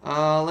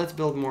 Let's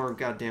build more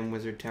goddamn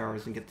wizard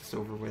towers and get this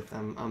over with.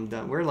 I'm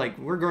done.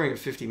 We're going at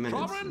 50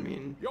 minutes. I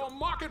mean, your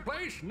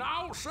marketplace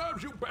now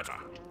serves you better.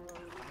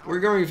 We're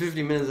going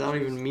 50 minutes. I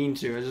don't even mean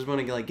to. I just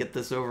want to like get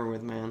this over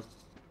with, man.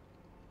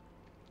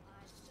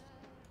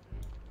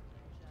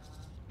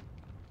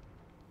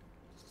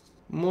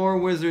 More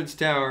wizards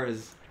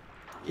towers.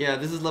 Yeah,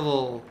 this is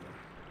level.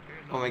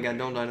 Oh my god!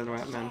 Don't die to the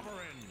rat, man.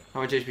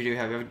 How much HP do you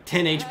have? You have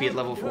 10 HP at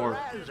level 4.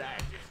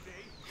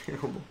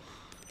 Terrible.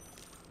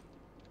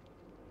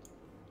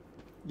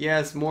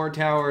 Yes, more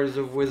towers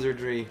of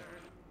wizardry.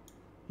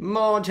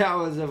 More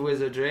towers of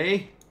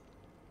wizardry.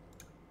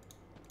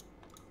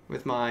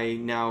 With my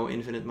now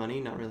infinite money.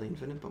 Not really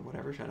infinite, but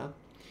whatever. Shut up.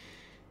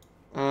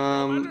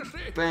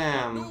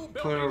 Bam.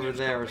 Put over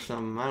there or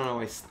something. I don't know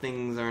why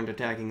things aren't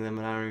attacking them,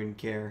 and I don't even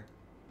care.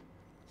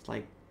 It's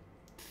like...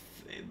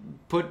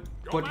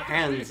 Put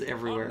hands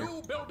everywhere.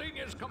 New building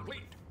is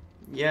complete.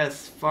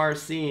 Yes,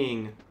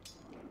 far-seeing.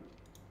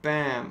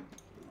 Bam.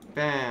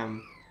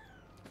 Bam.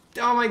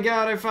 Oh my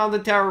god, I found the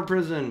tower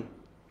prison.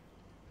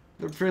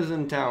 The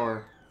prison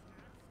tower.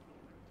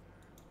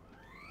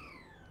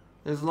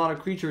 There's a lot of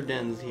creature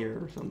dens here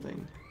or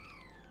something.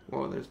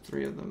 Whoa, there's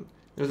 3 of them.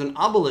 There's an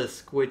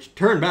obelisk, which...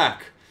 Turn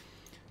back!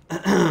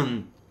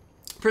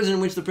 Prison in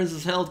which the prince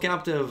is held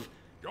captive.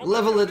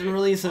 Level it and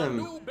release him.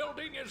 New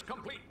building is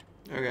complete.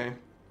 Okay.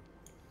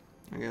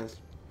 I guess.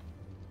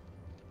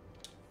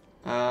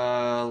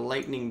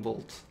 Lightning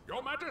bolt.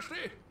 Your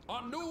Majesty,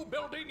 a new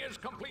building is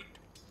complete.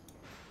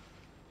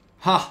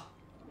 Ha!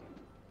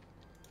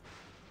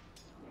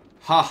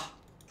 Ha!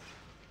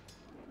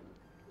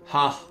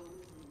 Ha!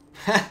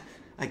 Ha!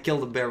 I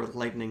killed a bear with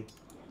lightning.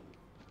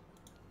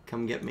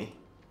 Come get me.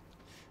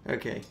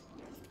 Okay.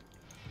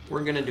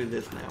 We're gonna do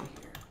this now.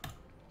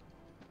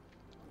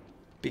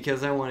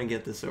 Because I want to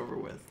get this over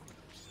with.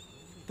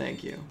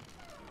 Thank you.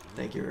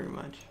 Thank you very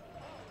much.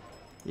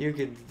 You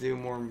could do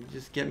more,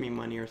 just get me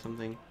money or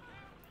something.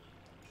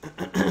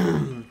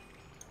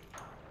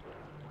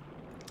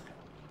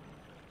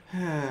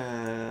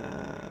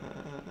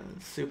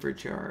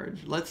 Supercharge.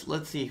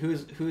 Let's see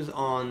who's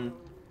on.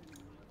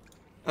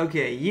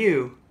 Okay,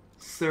 you,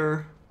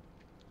 sir.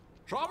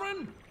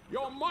 Sovereign,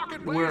 your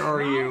marketplace Where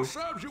are now you?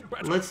 serves you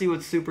better. Let's see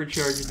what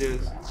supercharge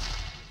does.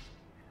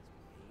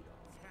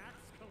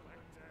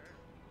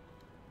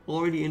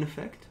 Already in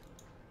effect?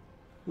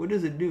 What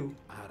does it do?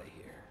 Out of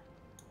here.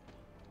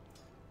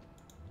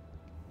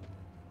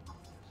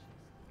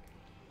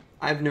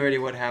 I have no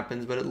idea what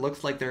happens, but it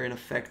looks like they're in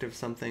effect of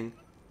something.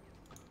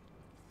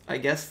 I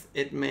guess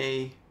it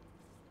may...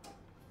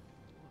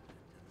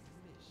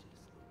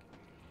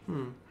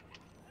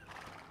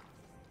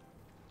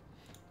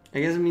 I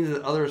guess it means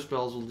that other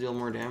spells will deal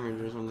more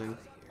damage or something.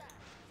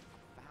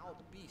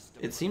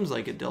 It seems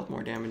like it dealt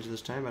more damage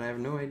this time, but I have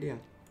no idea.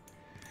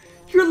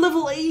 You're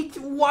level 8!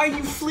 Why are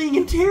you fleeing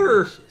in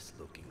terror?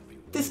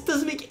 This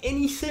doesn't make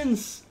any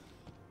sense.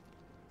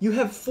 You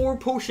have 4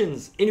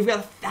 potions, and you've got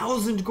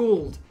 1,000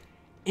 gold,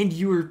 and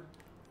you're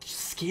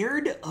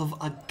scared of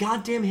a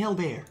goddamn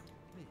hellbear.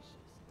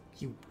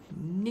 You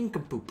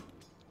nincompoop.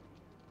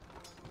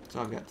 That's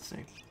all I've got to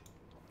say.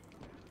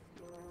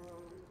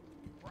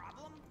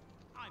 Problem?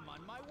 I'm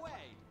on my way.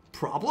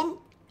 Problem?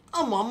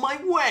 I'm on my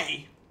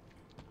way!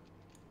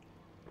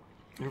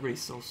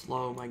 Everybody's so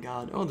slow, my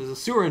god. Oh, there's a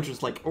sewer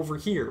entrance, like, over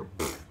here.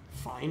 Pfft,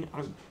 fine,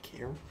 I don't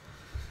care.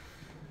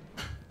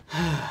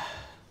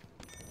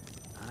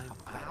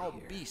 Foul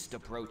beast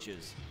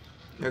approaches.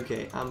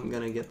 Okay, I'm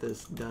gonna get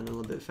this done a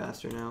little bit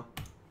faster now.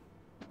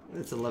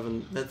 That's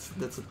 11,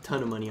 that's a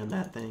ton of money on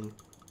that thing.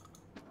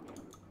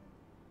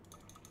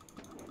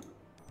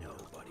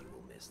 Nobody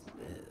will miss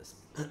this.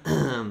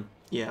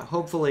 Yeah,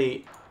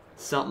 hopefully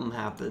something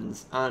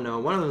happens. I don't know,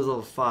 one of those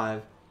level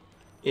 5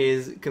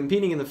 is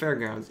competing in the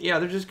fairgrounds. Yeah,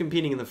 they're just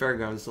competing in the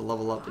fairgrounds to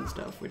level up and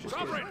stuff, which is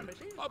good. Sovereign,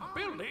 a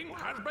building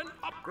has been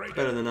upgraded.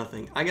 Better than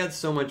nothing. I got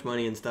so much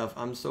money and stuff.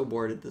 I'm so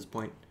bored at this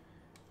point.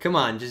 Come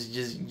on,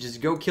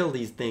 just go kill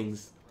these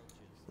things.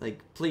 Like,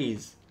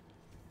 please.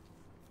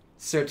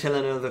 Sir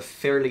Teleno the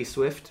Fairly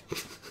Swift.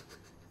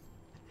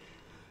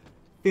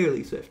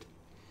 Fairly Swift.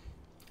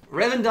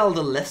 Revendal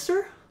the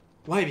Lesser?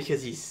 Why?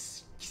 Because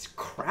he's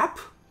crap?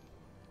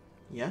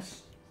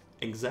 Yes,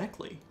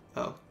 exactly.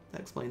 Oh,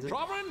 that explains it.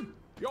 Sovereign,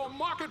 your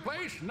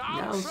marketplace now,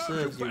 Now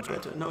serves you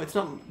better. No, it's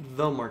not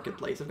the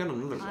marketplace. I've got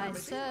another one. I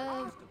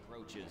serve.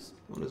 Approaches.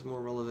 One is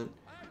more relevant.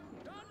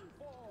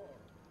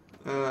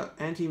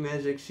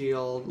 Anti-magic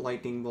shield,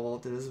 lightning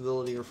bolt,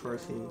 invisibility, or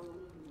farseeing.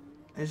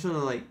 I just want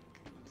to like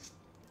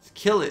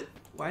kill it.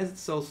 Why is it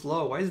so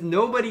slow? Why is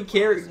nobody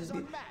caring? It's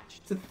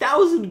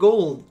 1,000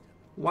 gold.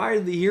 Why are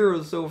the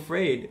heroes so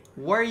afraid?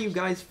 Why are you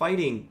guys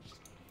fighting?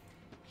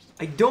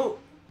 I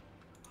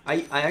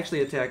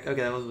actually attacked.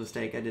 Okay, that was a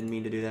mistake. I didn't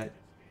mean to do that.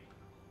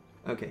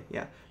 Okay,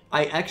 yeah.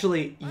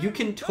 You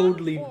can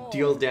totally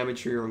deal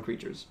damage to your own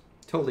creatures.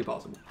 Totally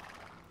possible.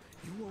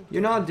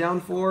 You're not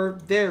down for.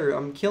 There,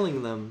 I'm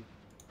killing them.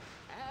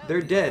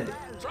 They're dead.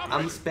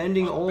 I'm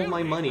spending all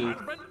my money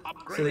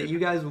so that you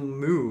guys will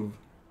move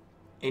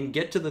and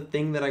get to the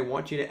thing that I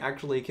want you to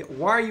actually kill.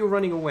 Why are you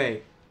running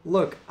away?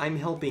 Look, I'm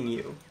helping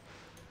you.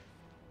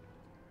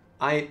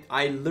 I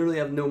literally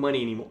have no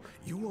money anymore.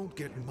 You won't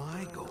get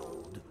my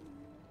gold.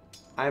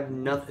 I have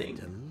nothing.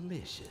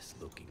 Delicious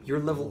looking. You're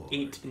level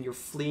 8 and you're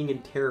fleeing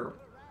in terror.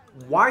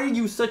 Why are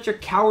you such a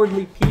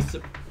cowardly piece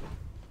of...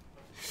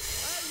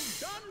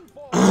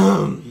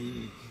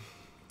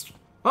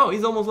 Oh,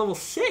 he's almost level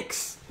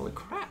 6. Holy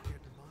crap.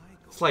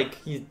 It's like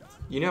he's,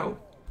 you know,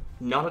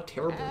 not a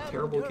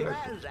terrible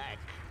character.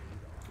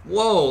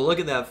 Whoa, look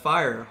at that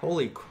fire.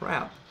 Holy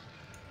crap.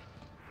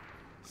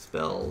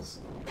 Spells.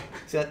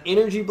 He's got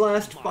Energy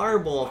Blast,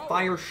 Fireball,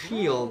 Fire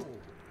Shield,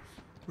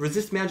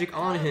 Resist Magic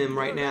on him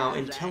right now,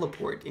 and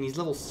Teleport. And he's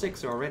level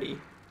 6 already.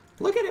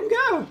 Look at him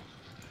go!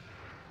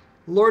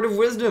 Lord of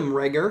Wisdom,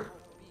 Regger.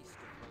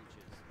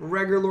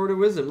 Regger, Lord of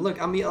Wisdom.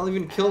 Look, I'll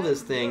even kill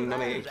this thing. No,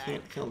 I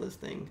can't kill this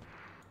thing.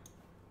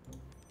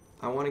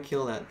 I want to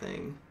kill that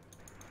thing.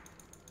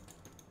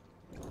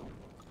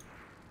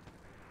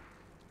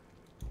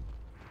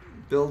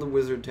 Build a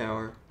wizard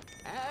tower.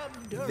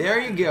 There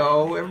you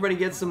go. Everybody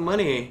gets some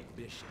money.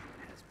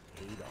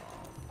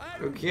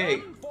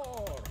 Okay.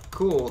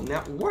 Cool.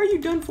 Now, why are you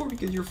done for?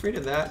 Because you're afraid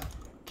of that.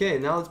 Okay,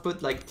 now let's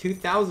put like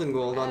 2,000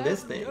 gold on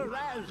this thing.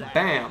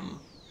 Bam.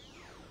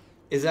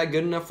 Is that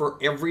good enough for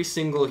every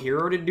single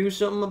hero to do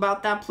something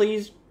about that,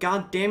 please?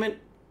 God damn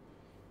it.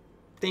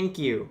 Thank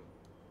you.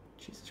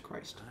 Jesus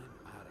Christ.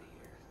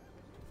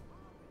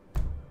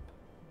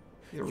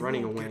 You're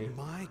running away.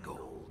 My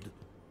gold.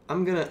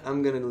 I'm gonna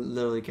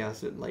literally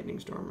cast it Lightning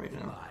Storm right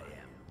now. My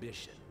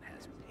ambition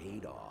has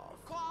paid off.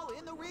 Call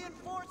in the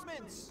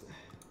reinforcements.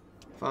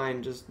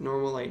 Fine, just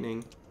normal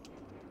lightning.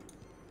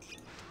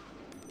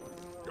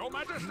 Your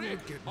Majesty,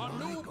 our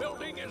new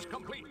building is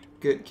complete.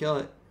 Good, kill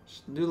it.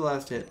 Just do the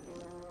last hit.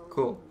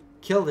 Cool.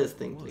 Kill this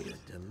thing, What please.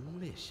 a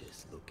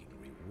delicious looking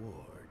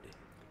reward.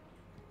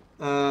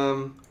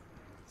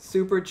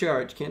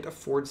 Supercharge. Can't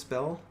afford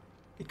spell.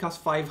 It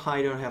costs 5 high.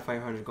 I don't have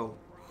 500 gold.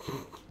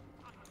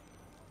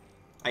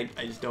 I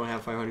just don't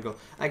have 500 gold.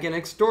 I can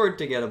extort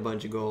to get a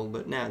bunch of gold,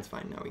 but nah, it's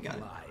fine. Now we got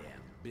it. My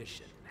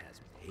ambition has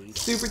paid off.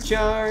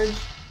 Supercharge.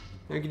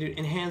 Now we can do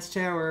enhanced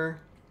tower.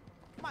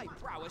 My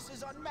prowess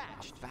is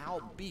unmatched. A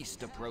foul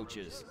beast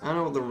approaches. I don't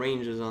know what the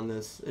range is on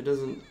this. It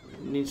doesn't.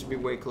 It needs to be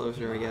way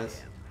closer, I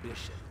guess.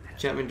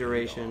 Enchantment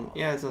duration.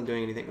 Yeah, it's not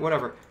doing anything.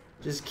 Whatever.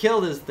 Just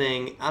kill this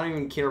thing. I don't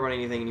even care about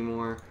anything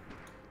anymore.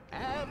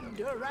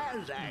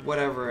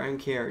 Whatever. I don't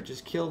care.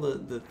 Just kill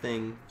the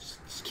thing.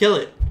 Just kill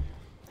it.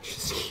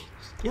 Just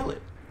kill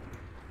it.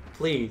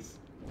 Please.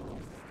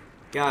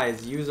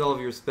 Guys, use all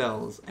of your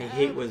spells. I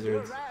hate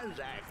wizards.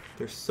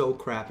 They're so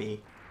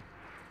crappy.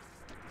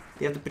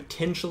 They have the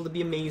potential to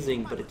be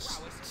amazing, but it's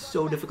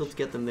so difficult to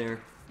get them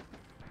there.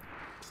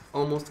 It's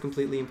almost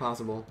completely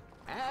impossible.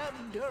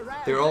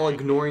 They're all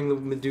ignoring the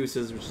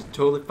Medusas, which is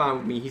totally fine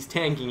with me. He's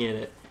tanking in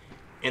it.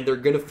 And they're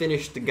gonna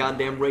finish the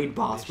goddamn raid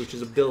boss, which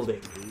is a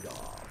building.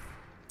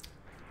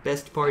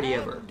 Best party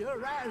ever.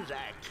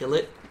 Kill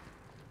it.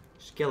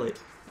 Just kill it.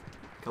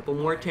 Couple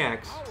more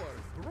attacks.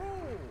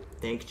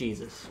 Thank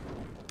Jesus.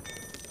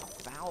 A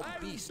foul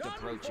beast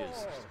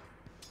approaches.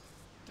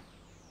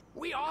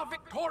 We are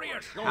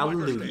victorious, Your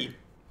Hallelujah.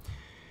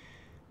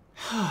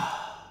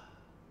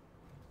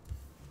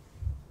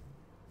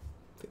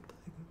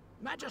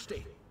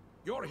 Majesty,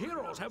 your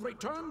heroes have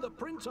returned the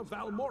Prince of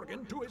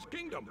Valmorgan to his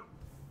kingdom.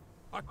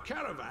 A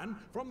caravan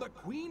from the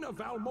Queen of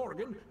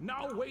Valmorgan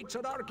now waits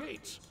at our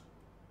gates.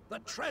 The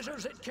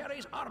treasures it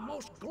carries are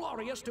most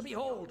glorious to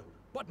behold,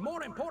 but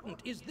more important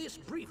is this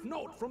brief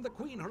note from the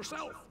Queen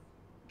herself.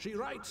 She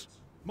writes,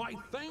 "My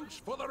thanks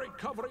for the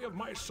recovery of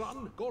my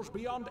son goes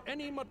beyond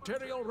any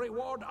material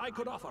reward I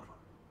could offer.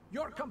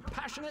 Your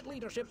compassionate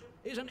leadership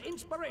is an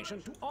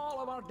inspiration to all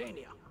of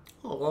Ardania."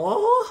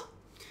 Aww.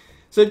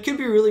 So it could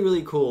be really,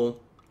 really cool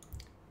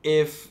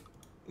if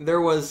there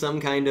was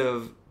some kind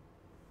of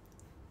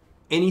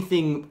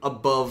anything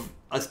above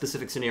a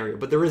specific scenario,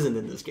 but there isn't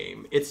in this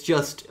game. It's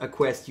just a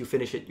quest, you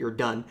finish it, you're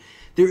done.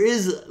 There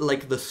is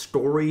like the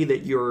story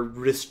that you're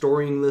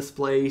restoring this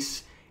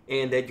place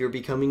and that you're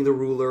becoming the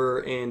ruler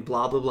and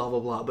blah, blah, blah, blah,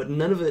 blah, but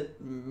none of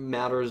it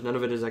matters, none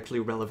of it is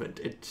actually relevant.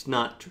 It's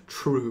not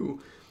true.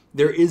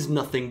 There is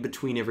nothing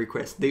between every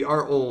quest. They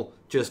are all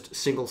just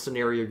single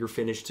scenario, you're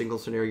finished, single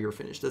scenario, you're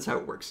finished. That's how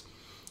it works.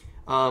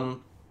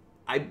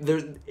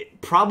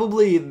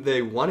 Probably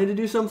they wanted to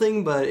do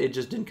something, but it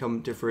just didn't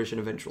come to fruition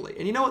eventually.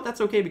 And you know what?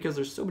 That's okay because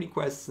there's so many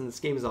quests and this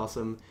game is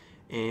awesome.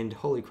 And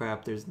holy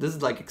crap, this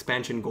is like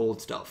expansion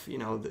gold stuff. You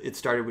know, it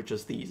started with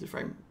just these, if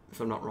I'm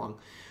not wrong.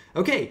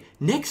 Okay,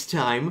 next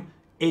time,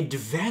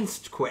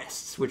 advanced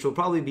quests, which will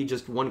probably be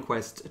just one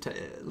quest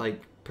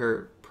like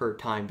per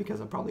time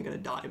because I'm probably gonna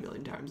die a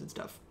million times and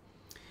stuff.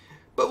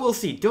 But we'll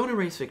see. Don't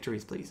erase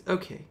victories, please.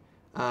 Okay,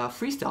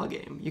 freestyle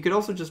game. You could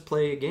also just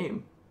play a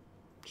game.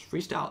 Just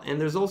freestyle.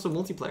 And there's also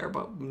multiplayer,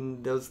 but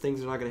those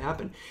things are not going to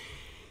happen.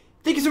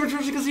 Thank you so much for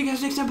watching. I'll see you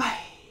guys next time. Bye.